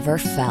you've ever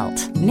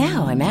felt.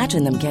 Now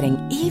imagine them getting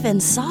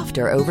even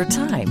softer over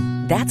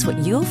time. That's what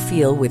you'll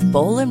feel with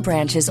Boll &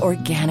 Branch's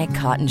organic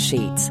cotton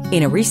sheets.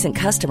 In a recent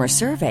customer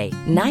survey,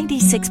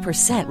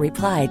 96%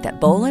 replied that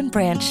Boll &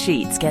 Branch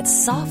sheets get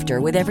softer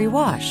with every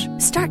wash.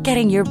 Start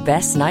getting your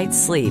best night's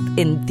sleep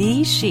in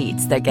these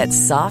sheets that get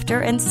softer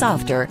and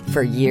softer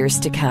for years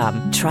to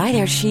come. Try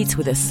their sheets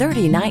with a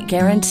 30-night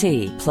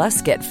guarantee.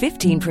 Plus, get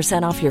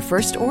 15% off your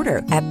first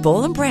order at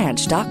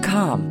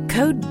bollandbranch.com.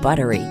 Code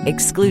BUTTERY.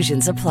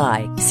 Exclusions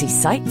apply. See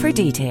site for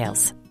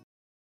details.